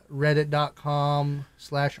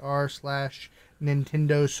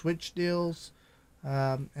reddit.com/r/Nintendo Switch deals.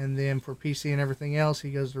 And then for PC and everything else,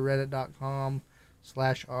 he goes to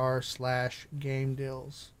reddit.com/r/game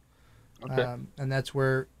deals. Okay. And that's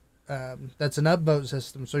where that's an upvote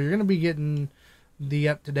system. So you're going to be getting the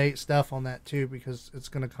up-to-date stuff on that too, because it's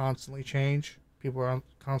going to constantly change. People are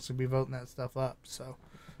constantly be voting that stuff up. So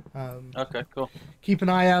Okay, cool. keep an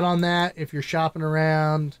eye out on that if you're shopping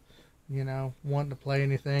around, wanting to play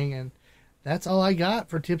anything. And that's all I got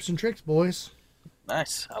for tips and tricks, boys.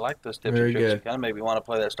 Nice. I like those tips Very and tricks. good. Kind of made me want to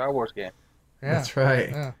play that Star Wars game. Yeah, That's right.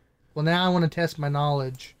 Yeah. Well, now I want to test my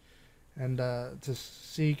knowledge and to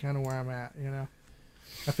see kind of where I'm at,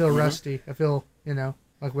 I feel rusty. I feel,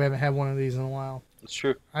 like we haven't had one of these in a while. It's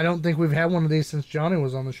true. I don't think we've had one of these since Johnny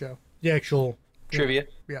was on the show. The actual Trivia.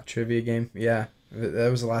 Trivia game. Yeah.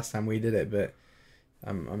 That was the last time we did it, but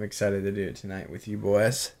I'm excited to do it tonight with you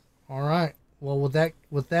boys. All right. Well, with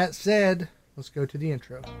that said, let's go to the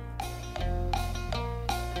intro.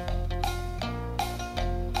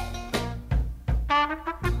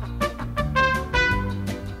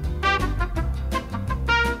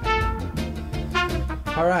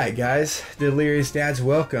 All right, guys. Delirious Dads,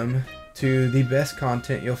 welcome to the best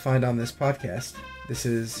content you'll find on this podcast. This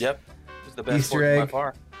is Yep. It's the best Easter portion by egg.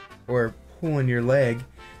 far. or pulling your leg.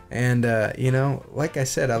 And, like I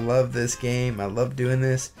said, I love this game. I love doing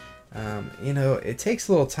this. It takes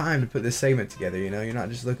a little time to put this segment together. You're not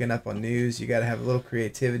just looking up on news. You got to have a little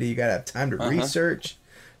creativity. You got to have time to research.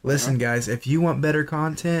 Listen, guys, if you want better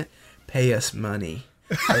content, pay us money.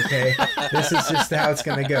 Okay? This is just how it's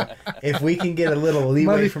going to go. If we can get a little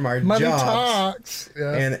leeway from our money jobs talks.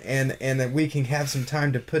 Yeah. and that we can have some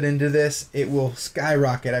time to put into this, it will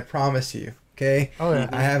skyrocket, I promise you. Okay? Oh, yeah.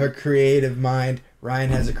 I have a creative mind. Ryan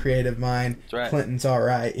has a creative mind. That's right. Clinton's all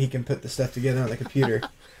right. He can put the stuff together on the computer.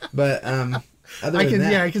 But other I than can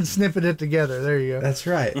that, I can snippet it together. There you go. that's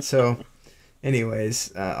right. So,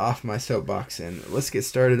 anyways, off my soapbox and let's get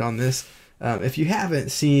started on this. If you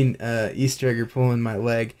haven't seen Easter egg or pulling my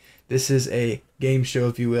leg, this is a game show,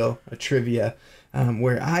 if you will, a trivia,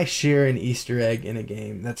 where I share an Easter egg in a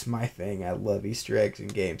game. That's my thing. I love Easter eggs in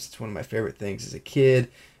games. It's one of my favorite things as a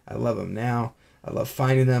kid. I love them now. I love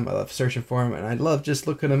finding them. I love searching for them, and I love just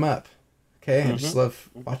looking them up. Okay, I just love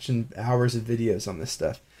watching hours of videos on this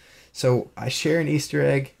stuff. So I share an Easter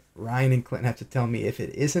egg. Ryan and Clinton have to tell me if it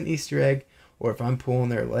is an Easter egg or if I'm pulling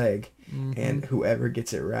their leg. And whoever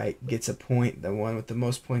gets it right gets a point. The one with the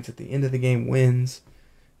most points at the end of the game wins.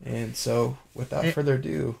 And so, without further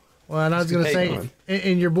ado, Well, and I was going to say,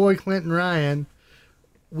 and your boy Clinton Ryan,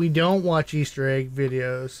 we don't watch Easter egg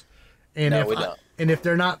videos. And No, we don't. And if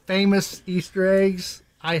they're not famous Easter eggs,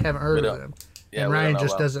 I haven't heard of them. Yeah, and we Ryan don't know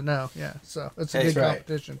just well. doesn't know. Yeah, so it's a That's good right.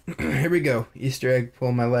 competition. here we go. Easter egg,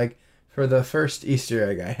 pull my leg. For the first Easter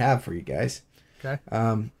egg I have for you guys. Okay.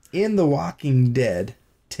 In the Walking Dead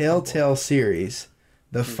Telltale series,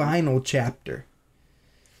 the final chapter,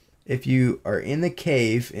 if you are in the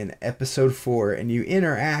cave in episode 4 and you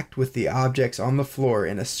interact with the objects on the floor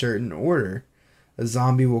in a certain order, a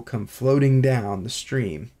zombie will come floating down the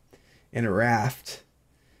stream in a raft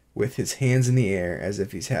with his hands in the air as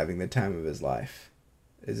if he's having the time of his life.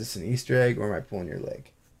 Is this an Easter egg or am I pulling your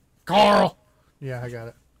leg? Carl! Yeah, I got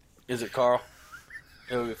it. Is it Carl?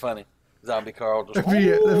 It would be funny. Zombie Carl just.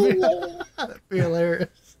 That'd be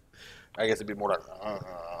hilarious. I guess it'd be more like.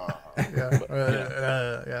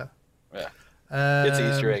 Yeah. Yeah. It's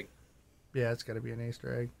an Easter egg. Yeah, it's got to be an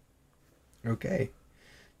Easter egg. Okay.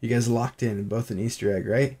 You guys locked in both an Easter egg,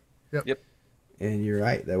 right? Yep. And you're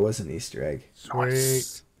right, that was an Easter egg. Sweet.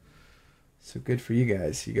 Nice. So good for you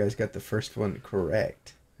guys. You guys got the first one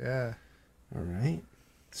correct. Yeah. All right.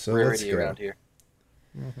 So let's Rarity go. around here.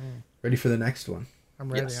 Ready for the next one? I'm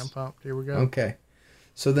ready. Yes. I'm pumped. Here we go. Okay.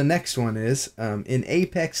 So the next one is in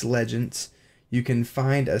Apex Legends, you can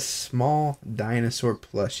find a small dinosaur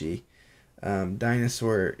plushie.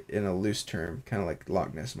 Dinosaur in a loose term, kind of like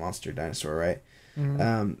Loch Ness Monster dinosaur, right?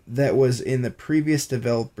 That was in the previous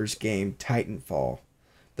developer's game, Titanfall.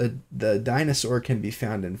 The dinosaur can be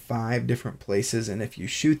found in 5 different places, and if you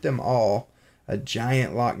shoot them all, a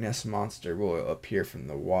giant Loch Ness Monster will appear from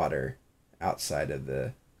the water outside of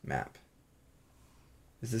the map.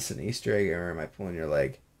 Is this an Easter egg, or am I pulling your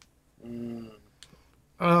leg?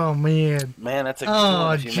 Oh, man. Man, that's a good Oh,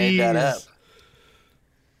 one if you made that jeez. up.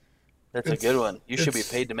 That's a good one. You should be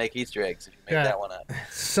it's- paid to make Easter eggs if you make Yeah. that one up.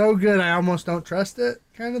 So good, I almost don't trust it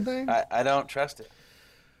kind of thing. I don't trust it.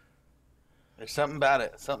 There's something about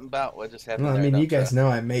it. Something about what just happened. Well, I there, mean, don't you guys know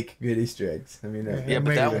I make good Easter eggs. I mean, Yeah, Yeah, but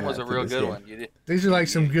maybe that they're one was a real good one. You did. These are like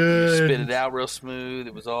some You good. spit it out real smooth.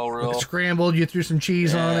 It was all real. Scrambled. You threw some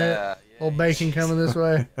cheese on it. Yeah, Old bacon coming this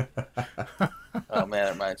way. Oh man,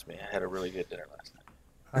 it reminds me. I had a really good dinner last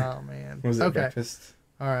night. Oh man. Was it Okay. breakfast?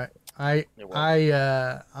 All right. I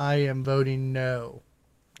am voting no.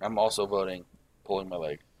 I'm also voting pulling my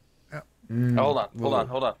leg. Mm, Oh,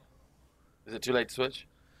 hold on. Is it too late to switch?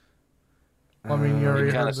 Well, I mean, you You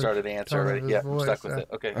already kind heard of the started the answer tone of already. his Yeah, I'm voice, stuck with so- it.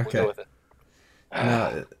 Okay, Okay. we'll go with it.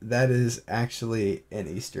 No, that is actually an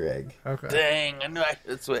Easter egg. Okay. Dang, I knew I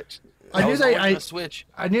could switch. I knew was they- always I- gonna switch.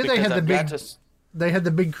 I knew they because had the I've got big. to They had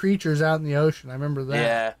the big creatures out in the ocean. I remember that.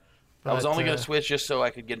 Yeah. I was But, only going to switch just so I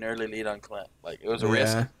could get an early lead on Clint. Like, it was a Yeah.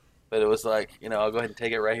 risk, but it was like, I'll go ahead and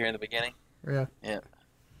take it right here in the beginning. Yeah.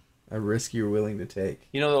 A risk you're willing to take.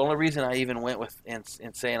 The only reason I even went with in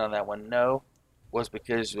saying on that one no was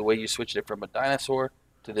because the way you switched it from a dinosaur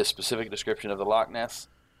to this specific description of the Loch Ness,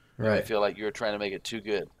 I Right. feel like you were trying to make it too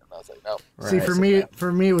good. And I was like, no. See, Right.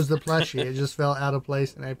 for me, it was the plushie. It just fell out of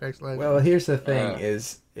place in Apex Legends. Well, here's the thing: Uh.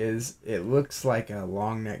 is it looks like a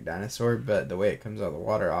long neck dinosaur, but the way it comes out of the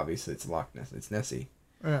water, obviously, it's Loch Ness. It's Nessie.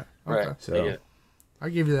 yeah. Okay. Right. So, Yeah. I'll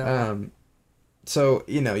give you that. one. So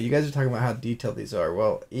you guys are talking about how detailed these are.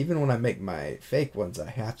 Well, even when I make my fake ones, I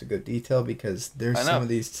have to go detail because there's I know. some of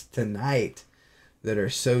these tonight that are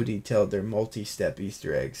so detailed they're multi-step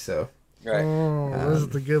Easter eggs. So Right. Oh, those are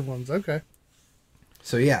the good ones. Okay.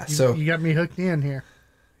 yeah. You, So you got me hooked in here.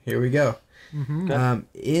 here we go. Mm-hmm.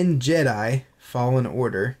 In Jedi Fallen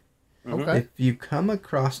Order, Okay. if you come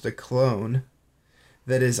across a clone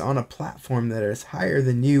that is on a platform that is higher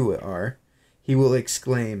than you are, he will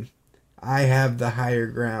exclaim, "I have the higher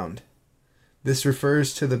ground." This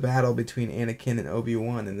refers to the battle between Anakin and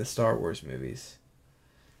Obi-Wan in the Star Wars movies.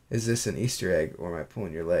 Is this an Easter egg, or am I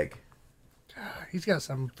pulling your leg? He's got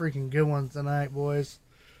some freaking good ones tonight, boys.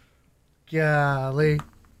 Golly.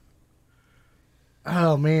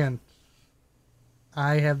 Oh, man.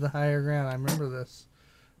 I have the higher ground. I remember this.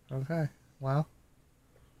 Okay. Well.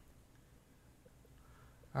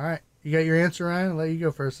 All right. You got your answer, Ryan? I'll let you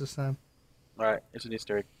go first this time. All right. It's an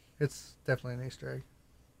Easter egg. It's definitely an Easter egg.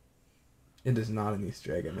 It is not an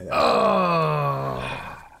Easter egg. I made that.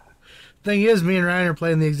 Oh. Thing is, me and Ryan are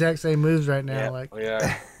playing the exact same moves right now. Yeah, Like, we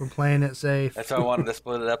are. we're playing it safe. That's how I wanted to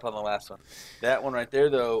split it up on the last one. That one right there,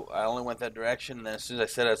 though, I only went that direction. And then as soon as I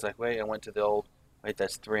said it, I was like, wait, I went to the old, wait,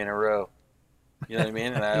 that's 3 in a row. You know what I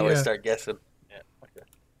mean? And I always Yeah. start guessing. Yeah.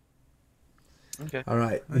 Okay. All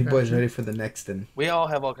right. Okay. You boys ready for the next one? We all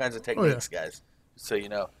have all kinds of Oh, yeah. techniques, guys. So you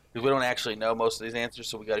know. Because we don't actually know most of these answers,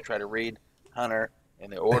 so we got to try to read Hunter in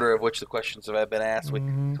the order of which the questions have been asked. So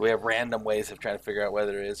we have random ways of trying to figure out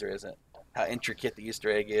whether it is or isn't. How intricate the Easter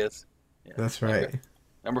egg is. Yeah. That's right. Okay.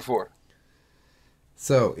 Number 4.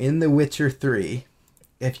 So, in The Witcher 3,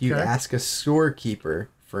 if you Okay. ask a storekeeper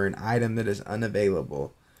for an item that is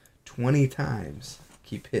unavailable 20 times,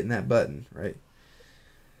 keep hitting that button, right?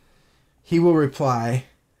 He will reply,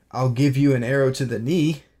 "I'll give you an arrow to the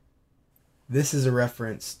knee." This is a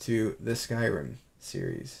reference to the Skyrim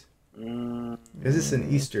series. Is this an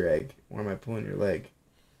Easter egg, or am I pulling your leg?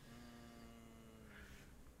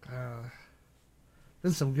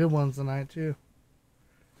 Been some good ones tonight, too.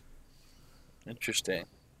 Interesting.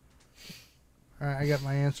 All right, I got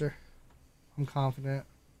my answer. I'm confident.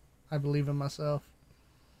 I believe in myself.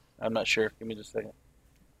 I'm not sure. Give me just a second.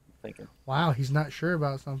 I'm thinking. Wow, he's not sure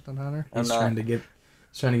about something, Hunter. I'm He's not. trying to get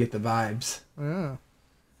the vibes. Yeah.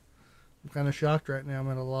 I'm kind of shocked right now. I'm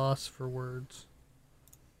at a loss for words.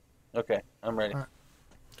 Okay, I'm ready. All right.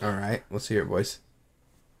 All right, let's hear it, boys.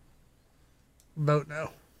 Vote no.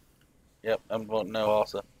 Yep, I'm voting no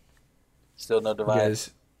also. Still no You divide.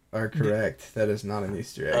 guys are correct. That is not an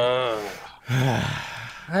Easter egg.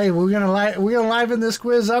 Hey, we're gonna liven this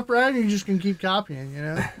quiz up, right? Or you just gonna keep copying, you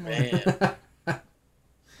know? Man.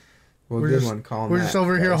 Well, We're good just- one calling We're that, just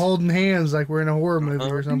over here guys. holding hands like we're in a horror movie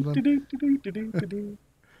or something.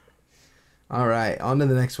 All right, on to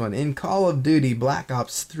the next one. In Call of Duty Black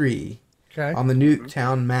Ops 3, Okay. on the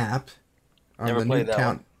Nuketown map, on Never the played that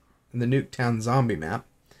Nuketown, one. the Nuketown zombie map,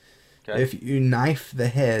 Okay. if you knife the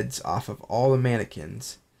heads off of all the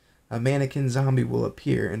mannequins, a mannequin zombie will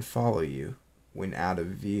appear and follow you when out of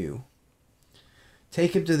view.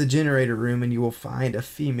 Take him to the generator room and you will find a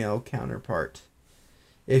female counterpart.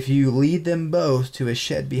 If you lead them both to a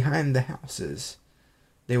shed behind the houses,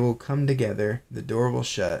 they will come together, the door will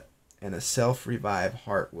shut, and a self-revive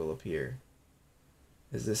heart will appear.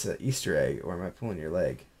 Is this an Easter egg, or am I pulling your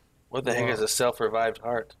leg? What the heck is a self-revived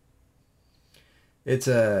heart? It's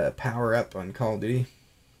a power-up on Call of Duty.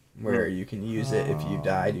 where you can use it if you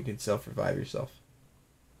died. You can self-revive yourself.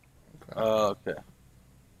 Oh, okay.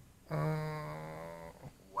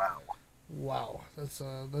 Wow. Wow.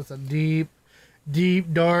 That's a deep,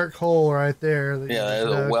 deep, dark hole right there. That Yeah,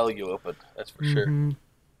 there's a well you opened. That's for sure.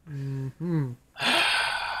 Mm-hmm.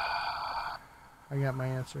 I got my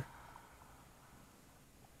answer.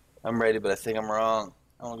 I'm ready, but I think I'm wrong.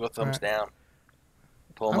 I'm going to go thumbs down.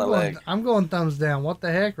 Pull my leg. I'm going thumbs down. What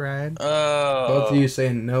the heck, Ryan? Oh. Both of you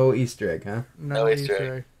saying no Easter egg, huh? No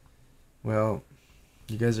Easter egg. Well,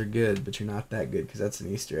 you guys are good, but you're not that good because that's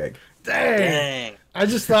an Easter egg. Dang. I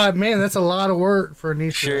just thought, man, that's a lot of work for an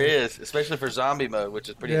Easter egg. Sure is, especially for zombie mode, which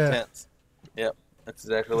is pretty intense. Yep, that's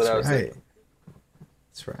exactly what I was thinking.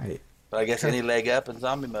 That's right. But I guess any leg up in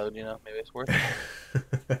zombie mode, maybe it's worth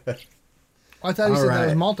it. I thought you said that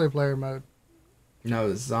was multiplayer mode.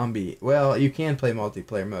 No, it's zombie. Well, you can play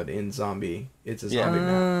multiplayer mode in zombie. It's a zombie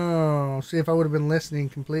mode. Oh, see, if I would have been listening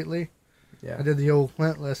completely. Yeah. I did the old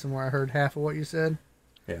Clint lesson where I heard half of what you said.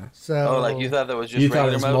 Yeah. So. Like you thought that was just you thought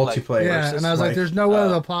it was mode, multiplayer. Yeah, and I was like, "There's no way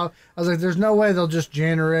they'll pop." I was like, "There's no way they'll just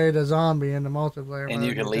generate a zombie in the multiplayer." And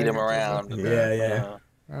you can lead them around. Yeah.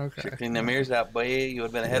 Okay. Clean them ears out, boy. You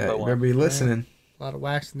would have been ahead by one. Better be listening. A lot of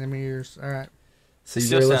wax in them ears. All right. So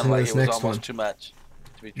you better listen to this next one. Almost too much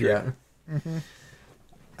to be true.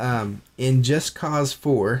 Yeah. In Just Cause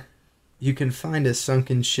 4, you can find a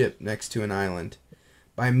sunken ship next to an island.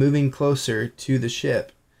 By moving closer to the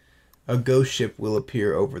ship, a ghost ship will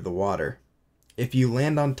appear over the water. If you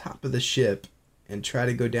land on top of the ship and try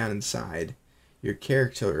to go down inside, your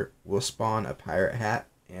character will spawn a pirate hat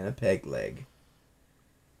and a peg leg.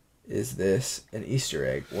 Is this an Easter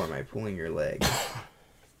egg, or am I pulling your leg?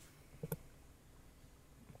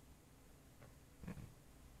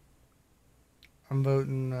 I'm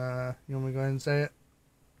voting. You want me to go ahead and say it?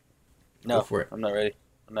 No, Go for it. I'm not ready.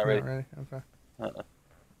 Not ready? Okay. Why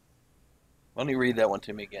don't you read that one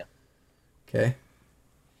to me again? Okay.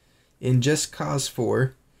 In Just Cause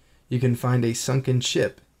 4, you can find a sunken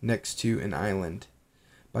ship next to an island.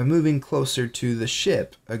 By moving closer to the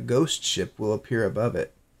ship, a ghost ship will appear above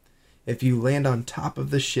it. If you land on top of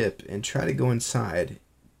the ship and try to go inside,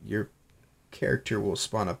 your character will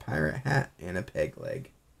spawn a pirate hat and a peg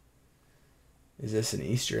leg. Is this an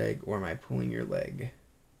Easter egg, or am I pulling your leg?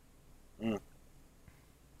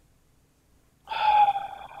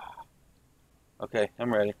 Okay,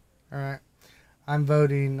 I'm ready. All right. I'm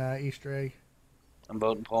voting Easter egg. I'm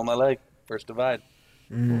voting pull my leg. First divide.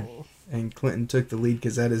 And Clinton took the lead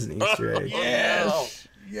because that is an Easter egg. Yes.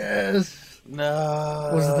 Yes. No.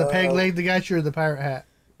 Was it the peg leg that got you or the pirate hat?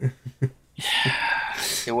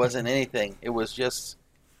 It wasn't anything. It was just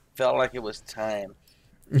felt like it was time.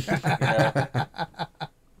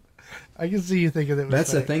 I can see you thinking that was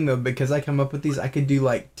That's fake. the thing, though, because I come up with these, I could do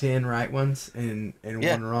like 10 right ones and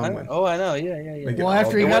one wrong one. Oh, I know. Yeah. Well,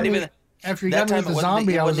 after you got me with the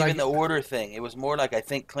zombie, I was like... It wasn't even the order thing. It was more like, I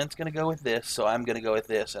think Clint's going to go with this, so I'm going to go with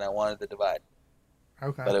this, and I wanted to divide.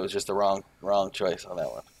 Okay. But it was just the wrong choice on that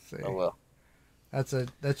one. See. Oh, well. That's a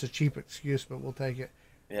cheap excuse, but we'll take it.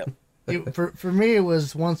 Yep. For me, it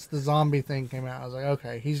was once the zombie thing came out, I was like,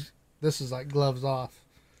 okay, this is like gloves off.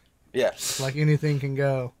 Yeah. Like anything can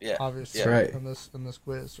go. Yeah. Obviously. Yeah. Right. In this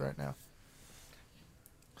quiz right now.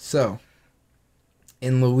 So,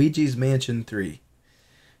 in Luigi's Mansion 3,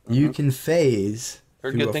 you can phase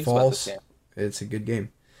through a false... It's a good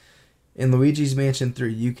game. In Luigi's Mansion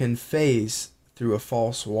 3, you can phase through a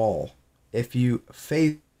false wall. If you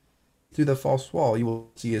phase through the false wall, you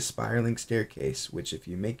will see a spiraling staircase, which if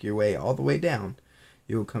you make your way all the way down,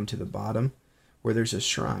 you will come to the bottom where there's a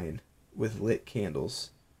shrine with lit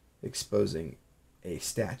candles exposing a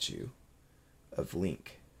statue of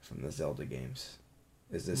Link from the Zelda games.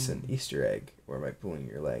 Is this an Easter egg, or am I pulling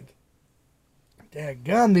your leg?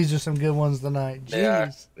 Dadgum, these are some good ones tonight.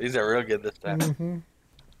 Jeez. These are real good this time. Mm-hmm.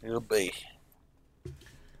 It'll be.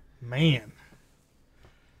 Man.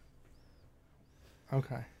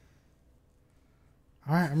 Okay.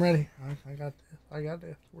 All right, I'm ready. I got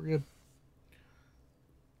this. We're good.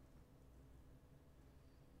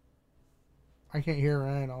 I can't hear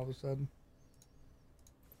Ryan all of a sudden.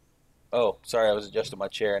 Oh, sorry, I was adjusting my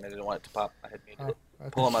chair and I didn't want it to pop. I had muted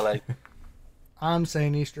it. Pull on my leg. I'm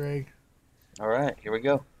saying Easter egg. All right, here we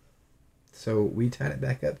go. So we tied it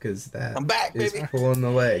back up because that I'm back, is baby. pulling the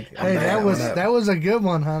leg. Hey, that was a good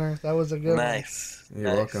one, Hunter. That was a good one. Nice.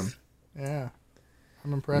 You're welcome. Yeah.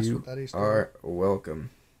 I'm impressed You with that Easter are egg. welcome.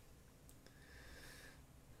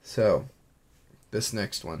 So, this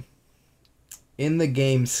next one. In the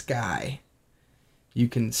game Sky, you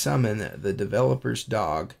can summon the developer's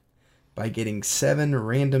dog by getting 7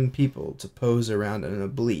 random people to pose around an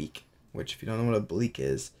oblique, which if you don't know what oblique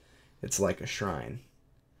is, It's like a shrine.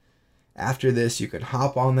 After this, you can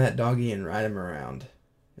hop on that doggy and ride him around.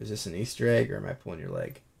 Is this an Easter egg, or am I pulling your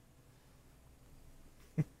leg?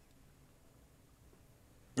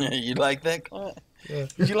 You like that? Yeah.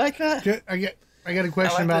 Did you like that? I got a I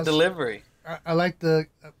question like about the delivery. I like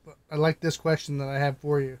this question that I have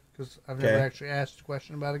for you because I've never Okay. actually asked a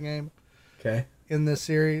question about a game Okay. in this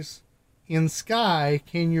series. In Sky,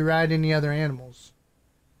 can you ride any other animals?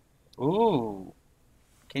 Ooh.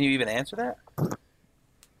 Can you even answer that?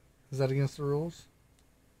 Is that against the rules?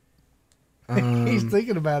 He's Um,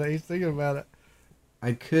 thinking about it.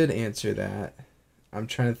 I could answer that. I'm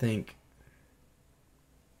trying to think.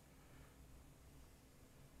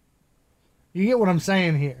 You get what I'm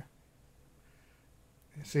saying here.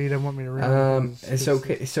 So you don't want me to remember. It's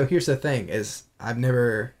okay. So here's the thing: is I've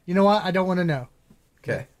never. You know what? I don't want to know.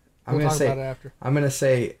 Okay. We'll talk about it after. I'm gonna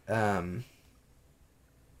say no.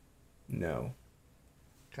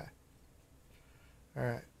 Okay. All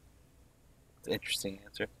right. It's an interesting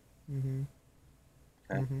answer. Mm-hmm.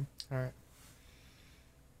 Okay. Mm-hmm. All right.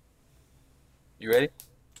 You ready?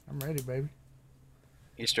 I'm ready, baby.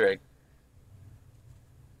 Easter egg.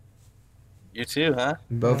 You too, huh?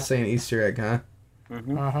 Both Yeah. saying Easter egg, huh?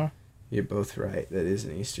 Mm-hmm. Uh-huh. You're both right. That is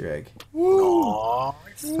an Easter egg. Woo! I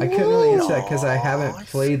couldn't really answer that because I haven't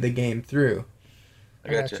played the game through, I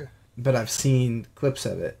got you. but I've seen clips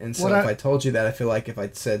of it. And so What if I- I told you that, I feel like if I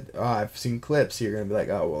said, "Oh, I've seen clips," you're gonna be like,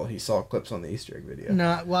 "Oh, well, he saw clips on the Easter egg video."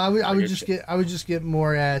 No, well, I would get just get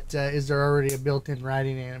more at is there already a built-in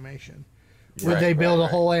writing animation? Would Right, they build a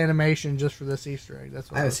right. whole animation just for this Easter egg?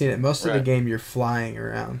 That's what I haven't was seen it. Most of the Right. game, you're flying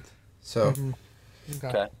around, so Mhm. Okay.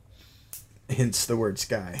 Okay. hence the word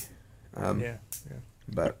sky. Yeah.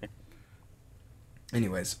 But,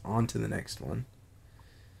 anyways, on to the next one.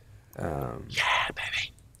 Yeah,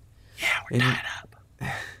 baby. Yeah, we're In- tied up.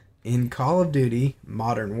 In Call of Duty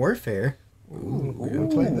Modern Warfare, we haven't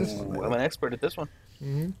played this one Ooh, lately. I'm an expert at this one.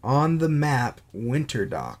 Mm-hmm. On the map Winter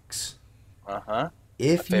Docks, Uh-huh.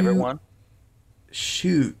 if Favorite you one.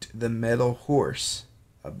 shoot the metal horse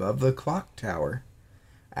above the clock tower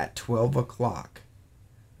at 12 o'clock,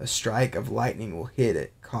 a strike of lightning will hit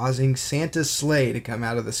it, causing Santa's sleigh to come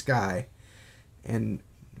out of the sky, and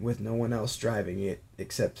with no one else driving it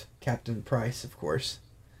except Captain Price, of course.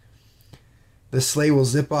 The sleigh will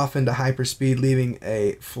zip off into hyperspeed, leaving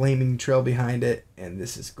a flaming trail behind it, and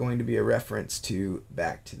this is going to be a reference to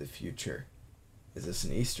Back to the Future. Is this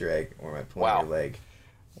an Easter egg, or am I pulling Wow. your leg?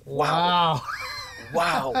 Wow.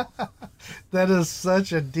 Wow. That is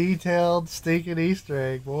such a detailed, stinking Easter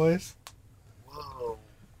egg, boys. Whoa.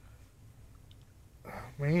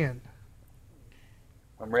 Man.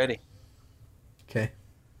 I'm ready. Okay.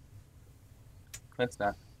 Clint's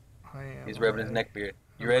not. I am. He's I'm rubbing his ready. neck beard.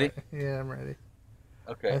 You ready? Yeah, I'm ready.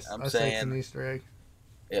 Okay. I say it's an Easter egg.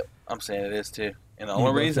 Yep, I'm saying it is too. And the You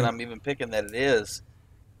only both reason think- I'm even picking that it is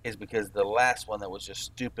because the last one that was just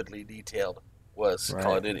stupidly detailed was Call of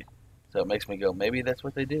Right. Duty. So it makes me go, maybe that's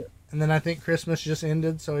what they do. And then I think Christmas just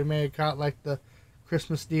ended, so we may have caught like the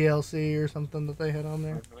Christmas DLC or something that they had on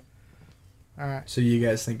there. All right. So you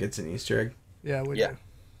guys think it's an Easter egg? Yeah, we Yeah. do.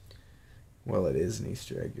 Well, it is an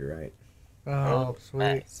Easter egg. You're right. Oh, sweet.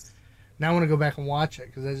 Nice. Now I want to go back and watch it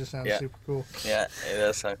because that just sounds Yeah. super cool. Yeah, it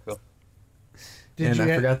does sound cool. Did And you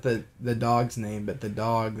I forgot the dog's name, but the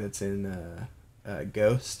dog that's in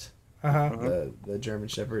Ghost, Uh-huh. the German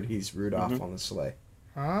Shepherd, he's Rudolph Mhm. on the sleigh.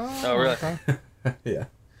 Oh, really? Okay. Yeah.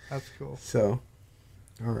 That's cool. So,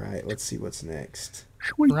 all right. Let's see what's next.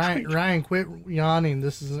 Ryan, quit yawning.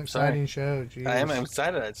 This is an Sorry. exciting show. Jeez. I am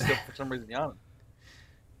excited. I still, for some reason, yawning.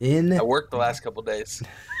 In I worked the last couple days.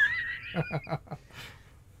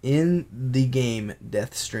 In the game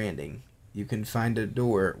Death Stranding, you can find a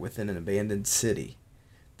door within an abandoned city.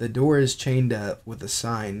 The door is chained up with a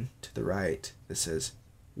sign to the right that says,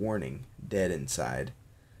 "Warning, dead inside."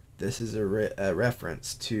 This is a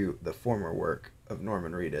reference to the former work of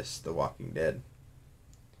Norman Reedus, The Walking Dead.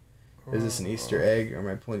 Is this an Easter egg, or am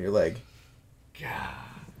I pulling your leg? God.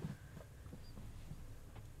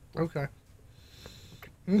 Okay.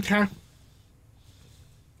 Okay.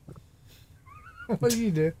 What do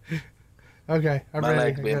you do? Okay, I'm My ready.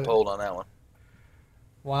 leg's I being got it. pulled on that one.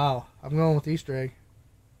 Wow, I'm going with Easter egg.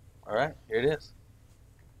 All right, here it is.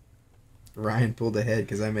 Ryan pulled ahead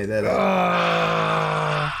because I made that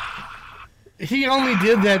up. He only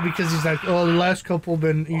did that because he's like, oh, the last couple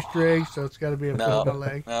been Easter eggs, so it's got to be a No. foot in my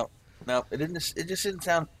leg. No, it didn't. It just didn't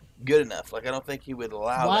sound good enough. Like I don't think he would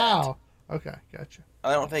allow that. Wow. Okay, gotcha.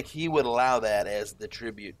 I don't think he would allow that as the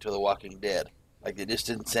tribute to The Walking Dead. Like it just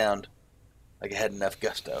didn't sound like it had enough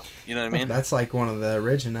gusto. You know what I mean? That's like one of the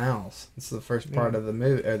originals. It's the first part of the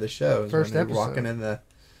movie or the show. Is First when they're episode. walking in the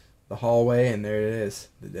the hallway, and there it is.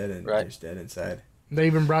 The dead end. Right. There's dead inside. They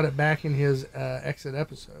even brought it back in his exit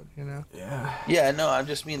episode, you know? Yeah. Yeah, no, I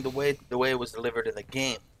just mean the way it was delivered in the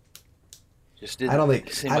game. Just didn't. I don't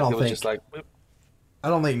think. Seem I like don't it was think. just like. Whoop. I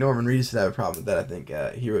don't think Norman Reedus would have a problem with that. I think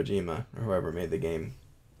Hirojima or whoever made the game.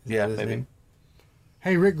 Is Yeah, that his maybe. name?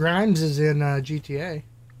 Hey, Rick Grimes is in GTA.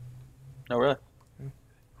 No, really.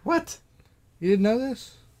 What? You didn't know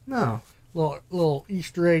this? No. Little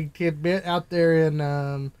Easter egg tidbit out there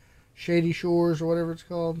in Shady Shores or whatever it's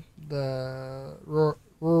called, the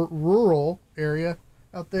rural area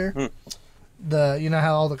out there. You know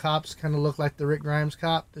how all the cops kind of look like the Rick Grimes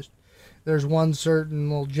cop. There's one certain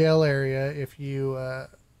little jail area. If you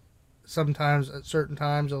sometimes at certain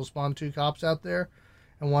times they'll spawn 2 cops out there,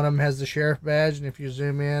 and one of them has the sheriff badge. And if you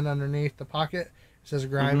zoom in underneath the pocket, it says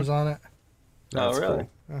Grimes on it. Oh, really?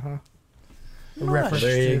 Cool. Reference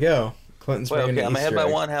There you to- go. Clinton's Well, making okay, an I'm ahead Easter by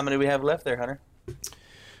egg. 1. How many do we have left there, Hunter?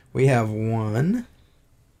 We have 1,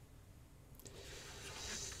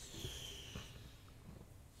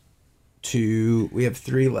 2. We have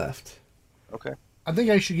 3 left. Okay. I think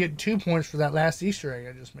I should get 2 points for that last Easter egg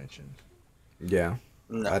I just mentioned. Yeah.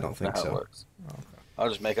 No, I don't think not how so. It works. I'll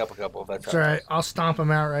just make up a couple if that's It's how all it right. works. I'll stomp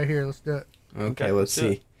them out right here. Let's do it. Okay, Okay, let's do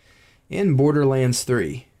it. see. In Borderlands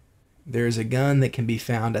 3, there's a gun that can be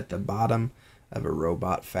found at the bottom of a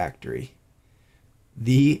robot factory.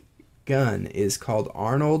 The gun is called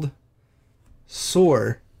Arnold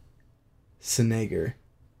Schwarzenegger.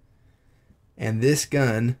 And this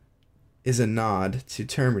gun is a nod to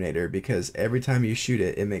Terminator because every time you shoot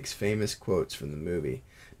it, it makes famous quotes from the movie.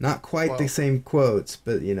 Not quite the Wow. same quotes,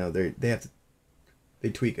 but you know they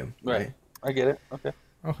tweak them. Right. I get it. Okay.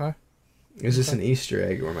 Okay. Is this an Easter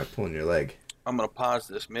egg, or am I pulling your leg? I'm going to pause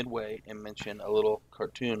this midway and mention a little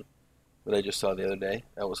cartoon that I just saw the other day.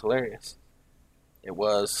 That was hilarious. It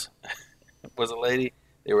was a lady.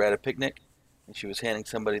 They were at a picnic, and she was handing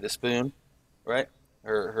somebody the spoon, right?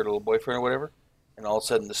 Her little boyfriend or whatever. And all of a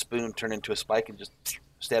sudden, the spoon turned into a spike and just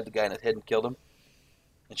stabbed the guy in the head and killed him.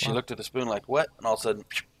 And she Wow. looked at the spoon like, what? And all of a sudden,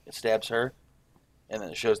 it stabs her. And then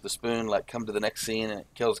it shows the spoon like come to the next scene, and it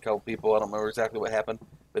kills a couple people. I don't remember exactly what happened,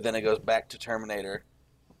 but then it goes back to Terminator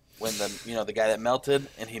when the guy that melted,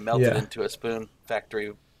 and he melted Yeah. into a spoon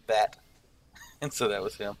factory vat, and so that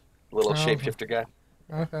was him, the little Oh, okay. shapeshifter guy.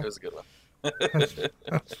 Okay. It was a good one.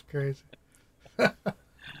 That's crazy. But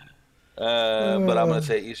I'm gonna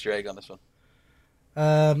say Easter egg on this one.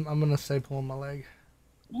 I'm gonna say pulling my leg.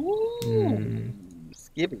 Ooh,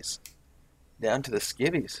 skibbies, down to the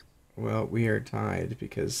skibbies. Well, we are tied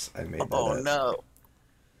because I made that Oh up. no,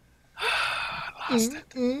 lost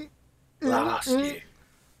it. Lost you.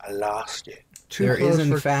 I lost you. Too There close is, in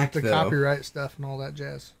for fact, the though- copyright stuff and all that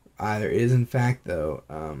jazz. There is, in fact, though,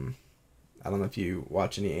 I don't know if you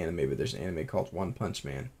watch any anime, but there's an anime called One Punch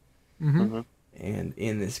Man. Mm-hmm. And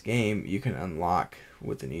in this game, you can unlock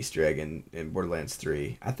with an Easter egg in Borderlands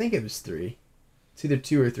 3. I think it was 3. It's either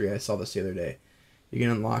 2 or 3. I saw this the other day. You can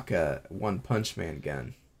unlock a One Punch Man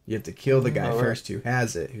gun. You have to kill the guy Oh, right. first who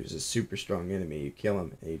has it, who's a super strong enemy. You kill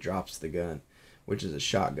him, and he drops the gun, which is a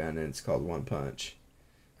shotgun, and it's called One Punch.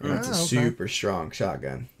 And it's a Ah, okay. super strong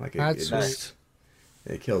shotgun. Like That's Nice.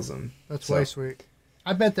 it kills him. That's So- way sweet.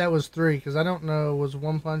 I bet that was 3 because I don't know. Was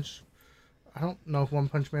One Punch? I don't know if One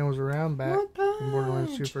Punch Man was around back when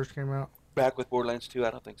Borderlands 2 first came out. Back with Borderlands 2? I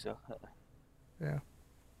don't think so.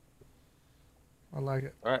 I like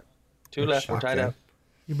it. All right, 2 left. We're tied Shotgun. up.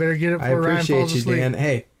 You better get it I before Ryan appreciate falls you, asleep. Dan.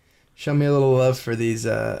 Hey, show me a little love for these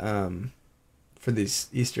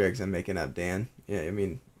Easter eggs I'm making up, Dan. Yeah, I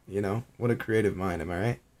mean, what a creative mind, am I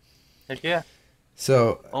right? Heck yeah.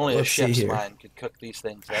 So Only a let's see chef's here. mind could cook these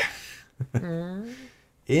things up. Mm.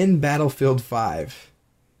 In Battlefield 5,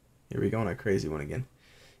 here we go on a crazy one again.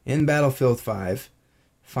 In Battlefield 5,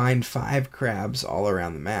 find 5 crabs all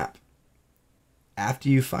around the map. After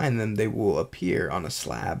you find them, they will appear on a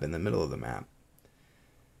slab in the middle of the map.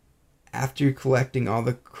 After collecting all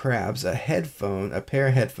the crabs, a pair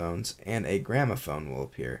of headphones, and a gramophone will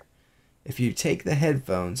appear. If you take the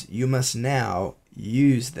headphones, you must now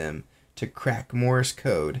use them to crack Morse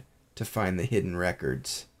code to find the hidden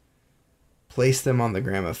records. Place them on the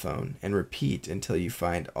gramophone and repeat until you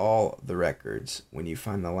find all the records. When you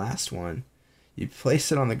find the last one, you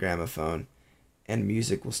place it on the gramophone and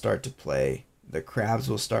music will start to play. The crabs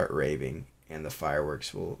will start raving and the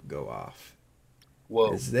fireworks will go off.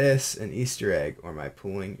 Whoa. Is this an Easter egg or am I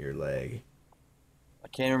pulling your leg? I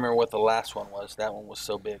can't remember what the last one was. That one was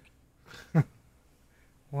so big.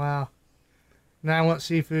 Wow. Now I want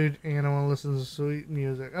seafood and I want to listen to sweet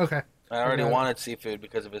music. Okay. I already Okay. wanted seafood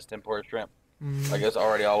because of his tempura shrimp. Like it's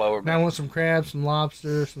already all over me. Now I want some crabs, some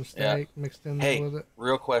lobster, some steak mixed in there Hey, with it.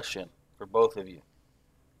 real question for both of you.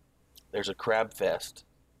 There's a crab fest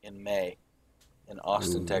in May in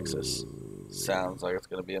Austin, Texas. Sounds like it's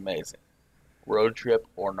going to be amazing. Road trip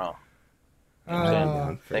or no? You know what I'm saying?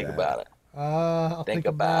 down for Think that. about it. I'll Think think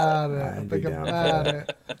about about it. I'd I'll be think down about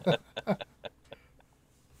for it.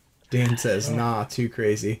 Dan says, nah, too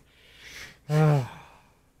crazy.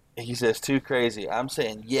 He says too crazy. I'm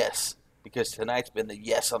saying yes because tonight's been the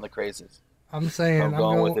yes on the crazies. I'm saying I'm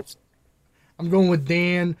going with it. I'm going with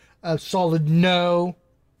Dan. A solid no.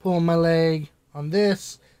 Pulling my leg on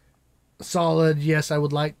this. A solid yes. I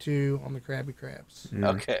would like to on the Krabby Crabs.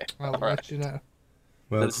 Okay. I'll All let right. you know.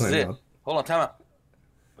 Well, This is it. Clinton, Hold on, time out.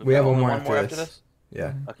 we have one Only more after this.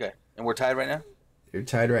 Yeah, Okay. And we're tied right now? you're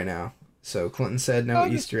tied right now. So Clinton said no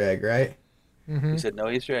Easter egg, right? Mm-hmm. You said no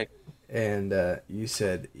Easter egg. And you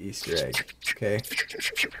said Easter egg. Okay.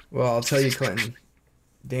 Well, I'll tell you, Clinton.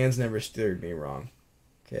 Dan's never steered me wrong.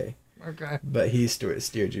 Okay. Okay. But he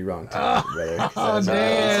steered you wrong tonight, brother. 'cause Oh, that's not an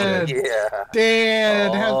Dan. Easter egg. Yeah.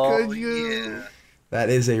 Dan, how Oh, could you? yeah. That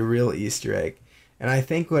is a real Easter egg. And I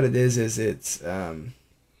think what it is it's I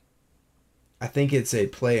think it's a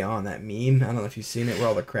play on that meme. I don't know if you've seen it where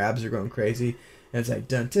all the crabs are going crazy. And it's like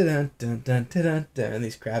dun dun dun dun dun dun dun, and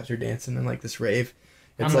these crabs are dancing in like this rave.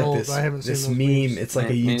 It's I'm like old. this I haven't seen this those meme. memes. It's like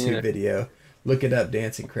a Me YouTube neither. video. Look it up,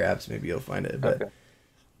 dancing crabs. Maybe you'll find it. But Okay.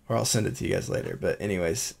 or I'll send it to you guys later. But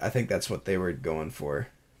anyways, I think that's what they were going for.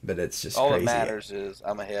 But it's just All crazy. that matters is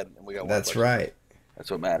I'm ahead and we got one That's question. right.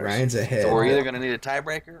 That's what matters. Ryan's ahead. So we're either going to need a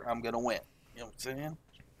tiebreaker or I'm going to win. You know what I'm saying?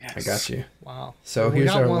 Yes. I got you. Wow. So we here's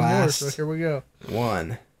got our one last more, so here we go.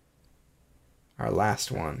 one. Our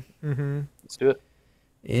last one. Mm-hmm. Let's do it.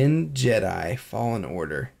 In Jedi Fallen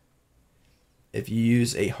Order, if you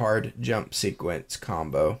use a hard jump sequence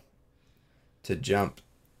combo to jump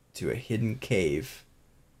to a hidden cave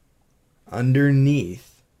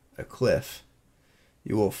underneath a cliff,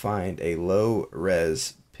 you will find a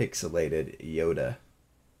low-res pixelated Yoda.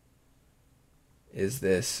 Is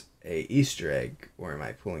this a Easter egg, or am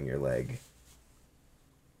I pulling your leg?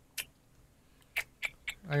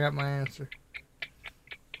 I got my answer.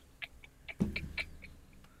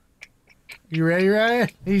 You ready, Ryan?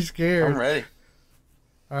 He's scared. I'm ready.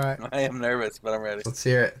 All right. I am nervous, but I'm ready. Let's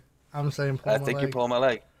hear it. I'm saying pull I my think leg. you're pulling my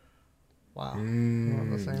leg. Wow.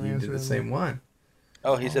 Mm, the same you answer did the as same me. one.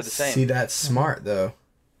 Oh, he said the same. See, that's smart, though.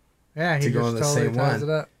 Yeah, he to go just on the totally same ties one.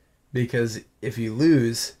 it up. Because if you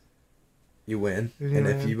lose, you win. You And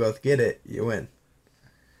if win. you both get it, you win.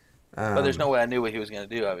 But there's no way I knew what he was going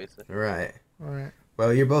to do, obviously. Right. All right.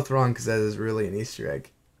 Well, you're both wrong because that is really an Easter egg.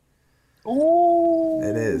 Ooh.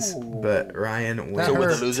 It is. But Ryan wins. So with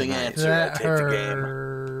hurt. a losing tonight. answer, I That take the game.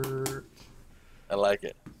 hurt. I like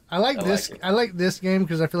it. I like I this. like it. I like this game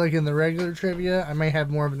because I feel like in the regular trivia, I may have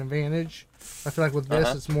more of an advantage. I feel like with this,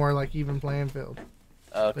 Uh-huh. it's more like even playing field.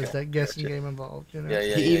 Okay. There's that guessing Gotcha. game involved. You know. Yeah,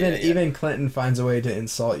 yeah, He yeah. even Clinton finds a way to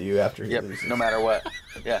insult you after he Yep, loses. no matter what.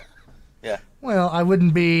 Yeah, Well, I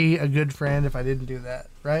wouldn't be a good friend if I didn't do that,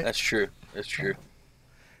 right? that's true. That's true.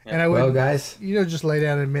 And I would, Well, guys, just lay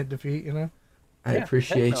down and admit defeat. You know. I Yeah,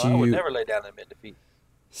 appreciate heck no, I would you never lay down and admit defeat.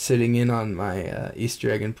 sitting in on my Easter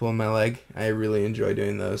egg and pulling my leg. I really enjoy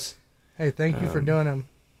doing those. Hey, thank you for doing them.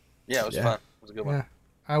 Yeah, it was Yeah. fun. It was a good one. Yeah,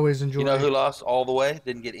 I always enjoy. You know who lost all the way?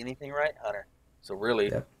 Didn't get anything right? Hunter. So really,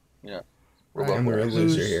 Yep. we're Right. both I'm the real winners.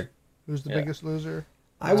 loser Who's- here. Who's the Yeah. biggest loser?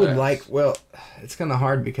 I would Yes. like, well, it's kind of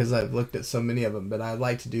hard because I've looked at so many of them, but I'd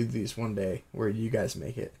like to do these one day where you guys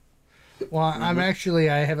make it. Well,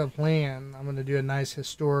 I have a plan. I'm gonna do a nice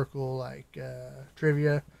historical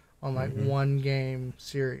trivia on one game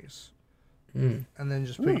series, Mm. and then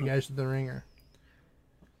just put you guys to the ringer.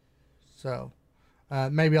 So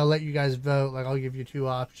maybe I'll let you guys vote. Like I'll give you two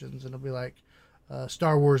options, and it'll be like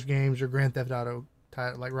Star Wars games or Grand Theft Auto,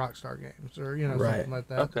 like Rockstar games, or Right. something like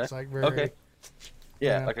that. Okay. It's like very. Okay.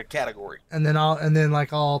 Yeah, Yeah. like a category. And then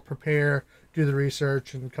I'll prepare, do the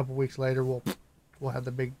research, and a couple weeks later we'll have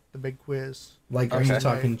the big quiz. Like, are Okay. you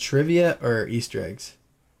talking trivia or Easter eggs?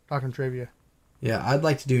 Talking trivia. Yeah, I'd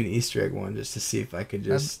like to do an Easter egg one just to see if I could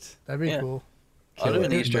just That'd be Yeah. cool. I'll kill do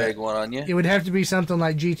an it. Easter But egg one on you. It would have to be something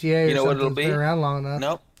like GTA or You know what something it'll that's been be? around long enough.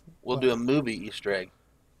 Nope. We'll do a movie Easter egg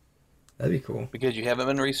That'd be cool. because you haven't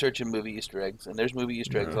been researching movie Easter eggs, and there's movie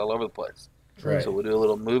Easter eggs No. all over the place. Right. So we'll do a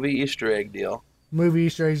little movie Easter egg deal. Movie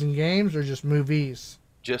Easter eggs in games or just movies?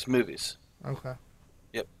 Just movies. Okay.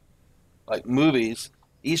 Like movies,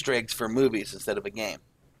 Easter eggs for movies instead of a game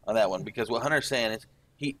on that one. Because what Hunter's saying is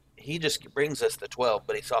he just brings us the 12,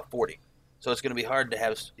 but he saw 40. So it's going to be hard to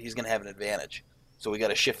have, he's going to have an advantage. So we got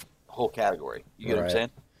to shift the whole category. You get what I'm Right. saying?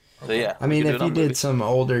 So yeah. I mean, if you did some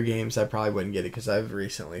older games, I probably wouldn't get it because I've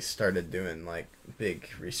recently started doing like big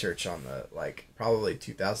research on the probably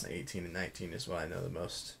 2018 and 19 is what I know the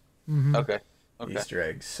most. Mm-hmm. Okay. Easter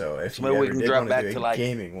eggs. So if maybe we can drop back to like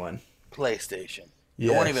gaming one, PlayStation. Yes.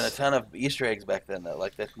 There weren't even a ton of Easter eggs back then though.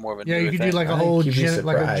 Like that's more of a you could do like a whole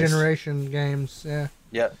generation games. Yeah.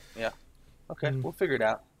 Yeah. Okay, we'll figure it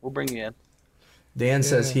out. We'll bring you in. Dan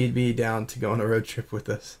says he'd be down to go on a road trip with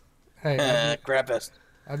us. Hey, Crapfest.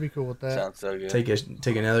 I'd be cool with that. Sounds so good.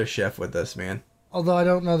 Take another chef with us, man. Although I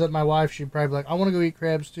don't know that my wife, she'd probably be like, I want to go eat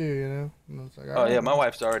crabs too, you know? And it's like, oh, yeah, my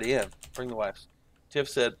wife's already in. Bring the wives. Tiff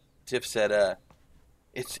said,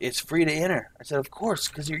 it's free to enter. I said, of course,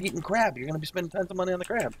 because you're eating crab. You're going to be spending tons of money on the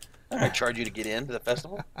crab. I'm going to charge you to get into the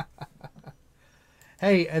festival.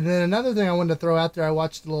 Hey, and then another thing I wanted to throw out there, I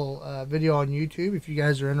watched a little video on YouTube, if you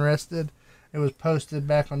guys are interested. It was posted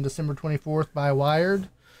back on December 24th by Wired.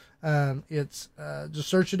 It's just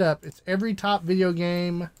search it up. It's every top video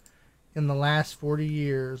game in the last 40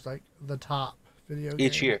 years, like the top video game.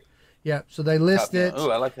 Each year. Yeah, so they list it. Oh,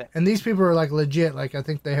 I like that. And these people are like legit. Like I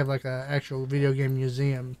think they have like a actual video game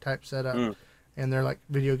museum type setup, and they're like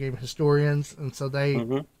video game historians. And so they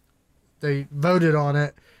voted on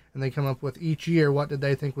it, and they come up with each year what did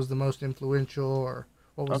they think was the most influential or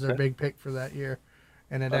what was their big pick for that year.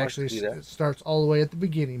 And it it starts all the way at the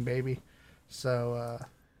beginning, baby. So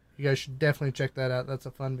you guys should definitely check that out. That's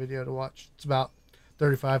a fun video to watch. It's about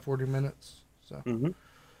 35-40 minutes. So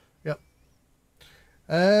yep.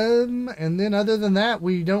 And then other than that,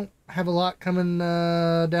 we don't have a lot coming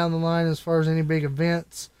down the line as far as any big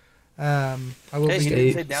events. I will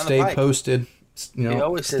stay posted. You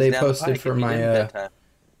know, stay posted for my.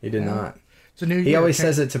 He did not. It's a new year. He always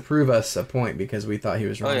says it to prove us a point because we thought he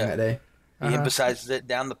was wrong that day. He emphasizes it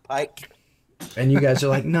down the pike. And you guys are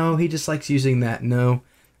like, no, he just likes using that. No,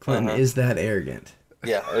 Clinton is that arrogant.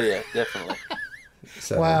 Yeah, definitely.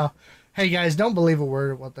 So, wow. Hey, guys, don't believe a word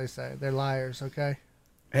of what they say. They're liars, okay?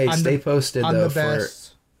 Hey, stay posted, I'm though. The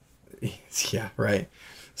best. Yeah, right.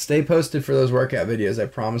 Stay posted for those workout videos. I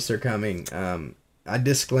promise they're coming. I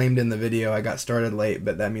disclaimed in the video I got started late,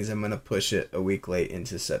 but that means I'm going to push it a week late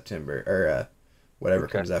into September or whatever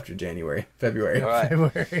comes after February. All right.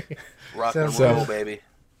 February. Rock and roll, baby.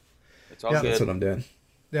 It's all good. That's what I'm doing.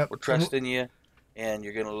 Yep. We're trusting you, and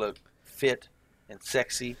you're going to look fit and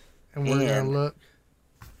sexy. And we're going to look...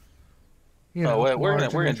 You know, we're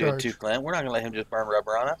gonna do it too, Clint. We're not gonna let him just burn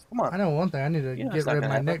rubber on us. Come on. I know one thing. I need to get rid of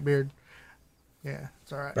my neck beard. Yeah,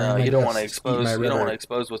 it's all right. No, you don't want to expose. You don't want to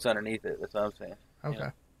expose what's underneath it. That's what I'm saying. Okay.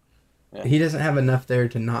 Yeah. He doesn't have enough there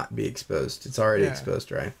to not be exposed. It's already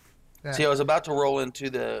exposed, right? Yeah. See, I was about to roll into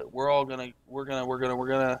the. We're gonna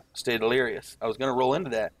stay delirious. I was gonna roll into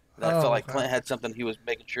that. But I felt like Clint had something he was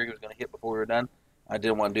making sure he was gonna hit before we were done. I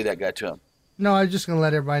didn't want to do that guy to him. No, I was just going to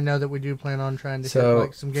let everybody know that we do plan on trying to hit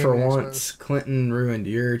like some gaming for once, Clinton ruined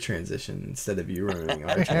your transition instead of you ruining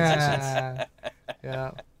our transitions.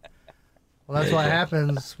 Yeah. Well, that's what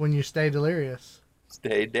happens when you stay delirious.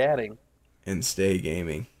 Stay dadding. And stay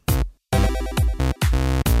gaming.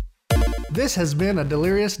 This has been a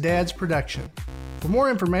Delirious Dads production. For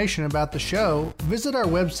more information about the show, visit our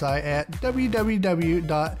website at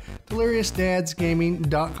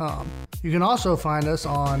www.deliriousdadsgaming.com. You can also find us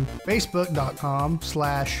on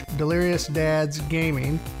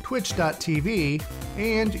facebook.com/deliriousdadsgaming, twitch.tv,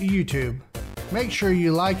 and YouTube. Make sure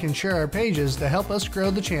you like and share our pages to help us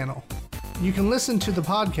grow the channel. You can listen to the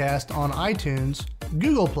podcast on iTunes,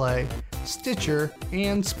 Google Play, Stitcher,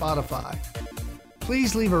 and Spotify.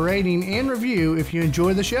 Please leave a rating and review if you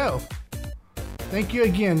enjoy the show. Thank you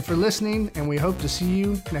again for listening, and we hope to see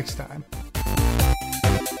you next time.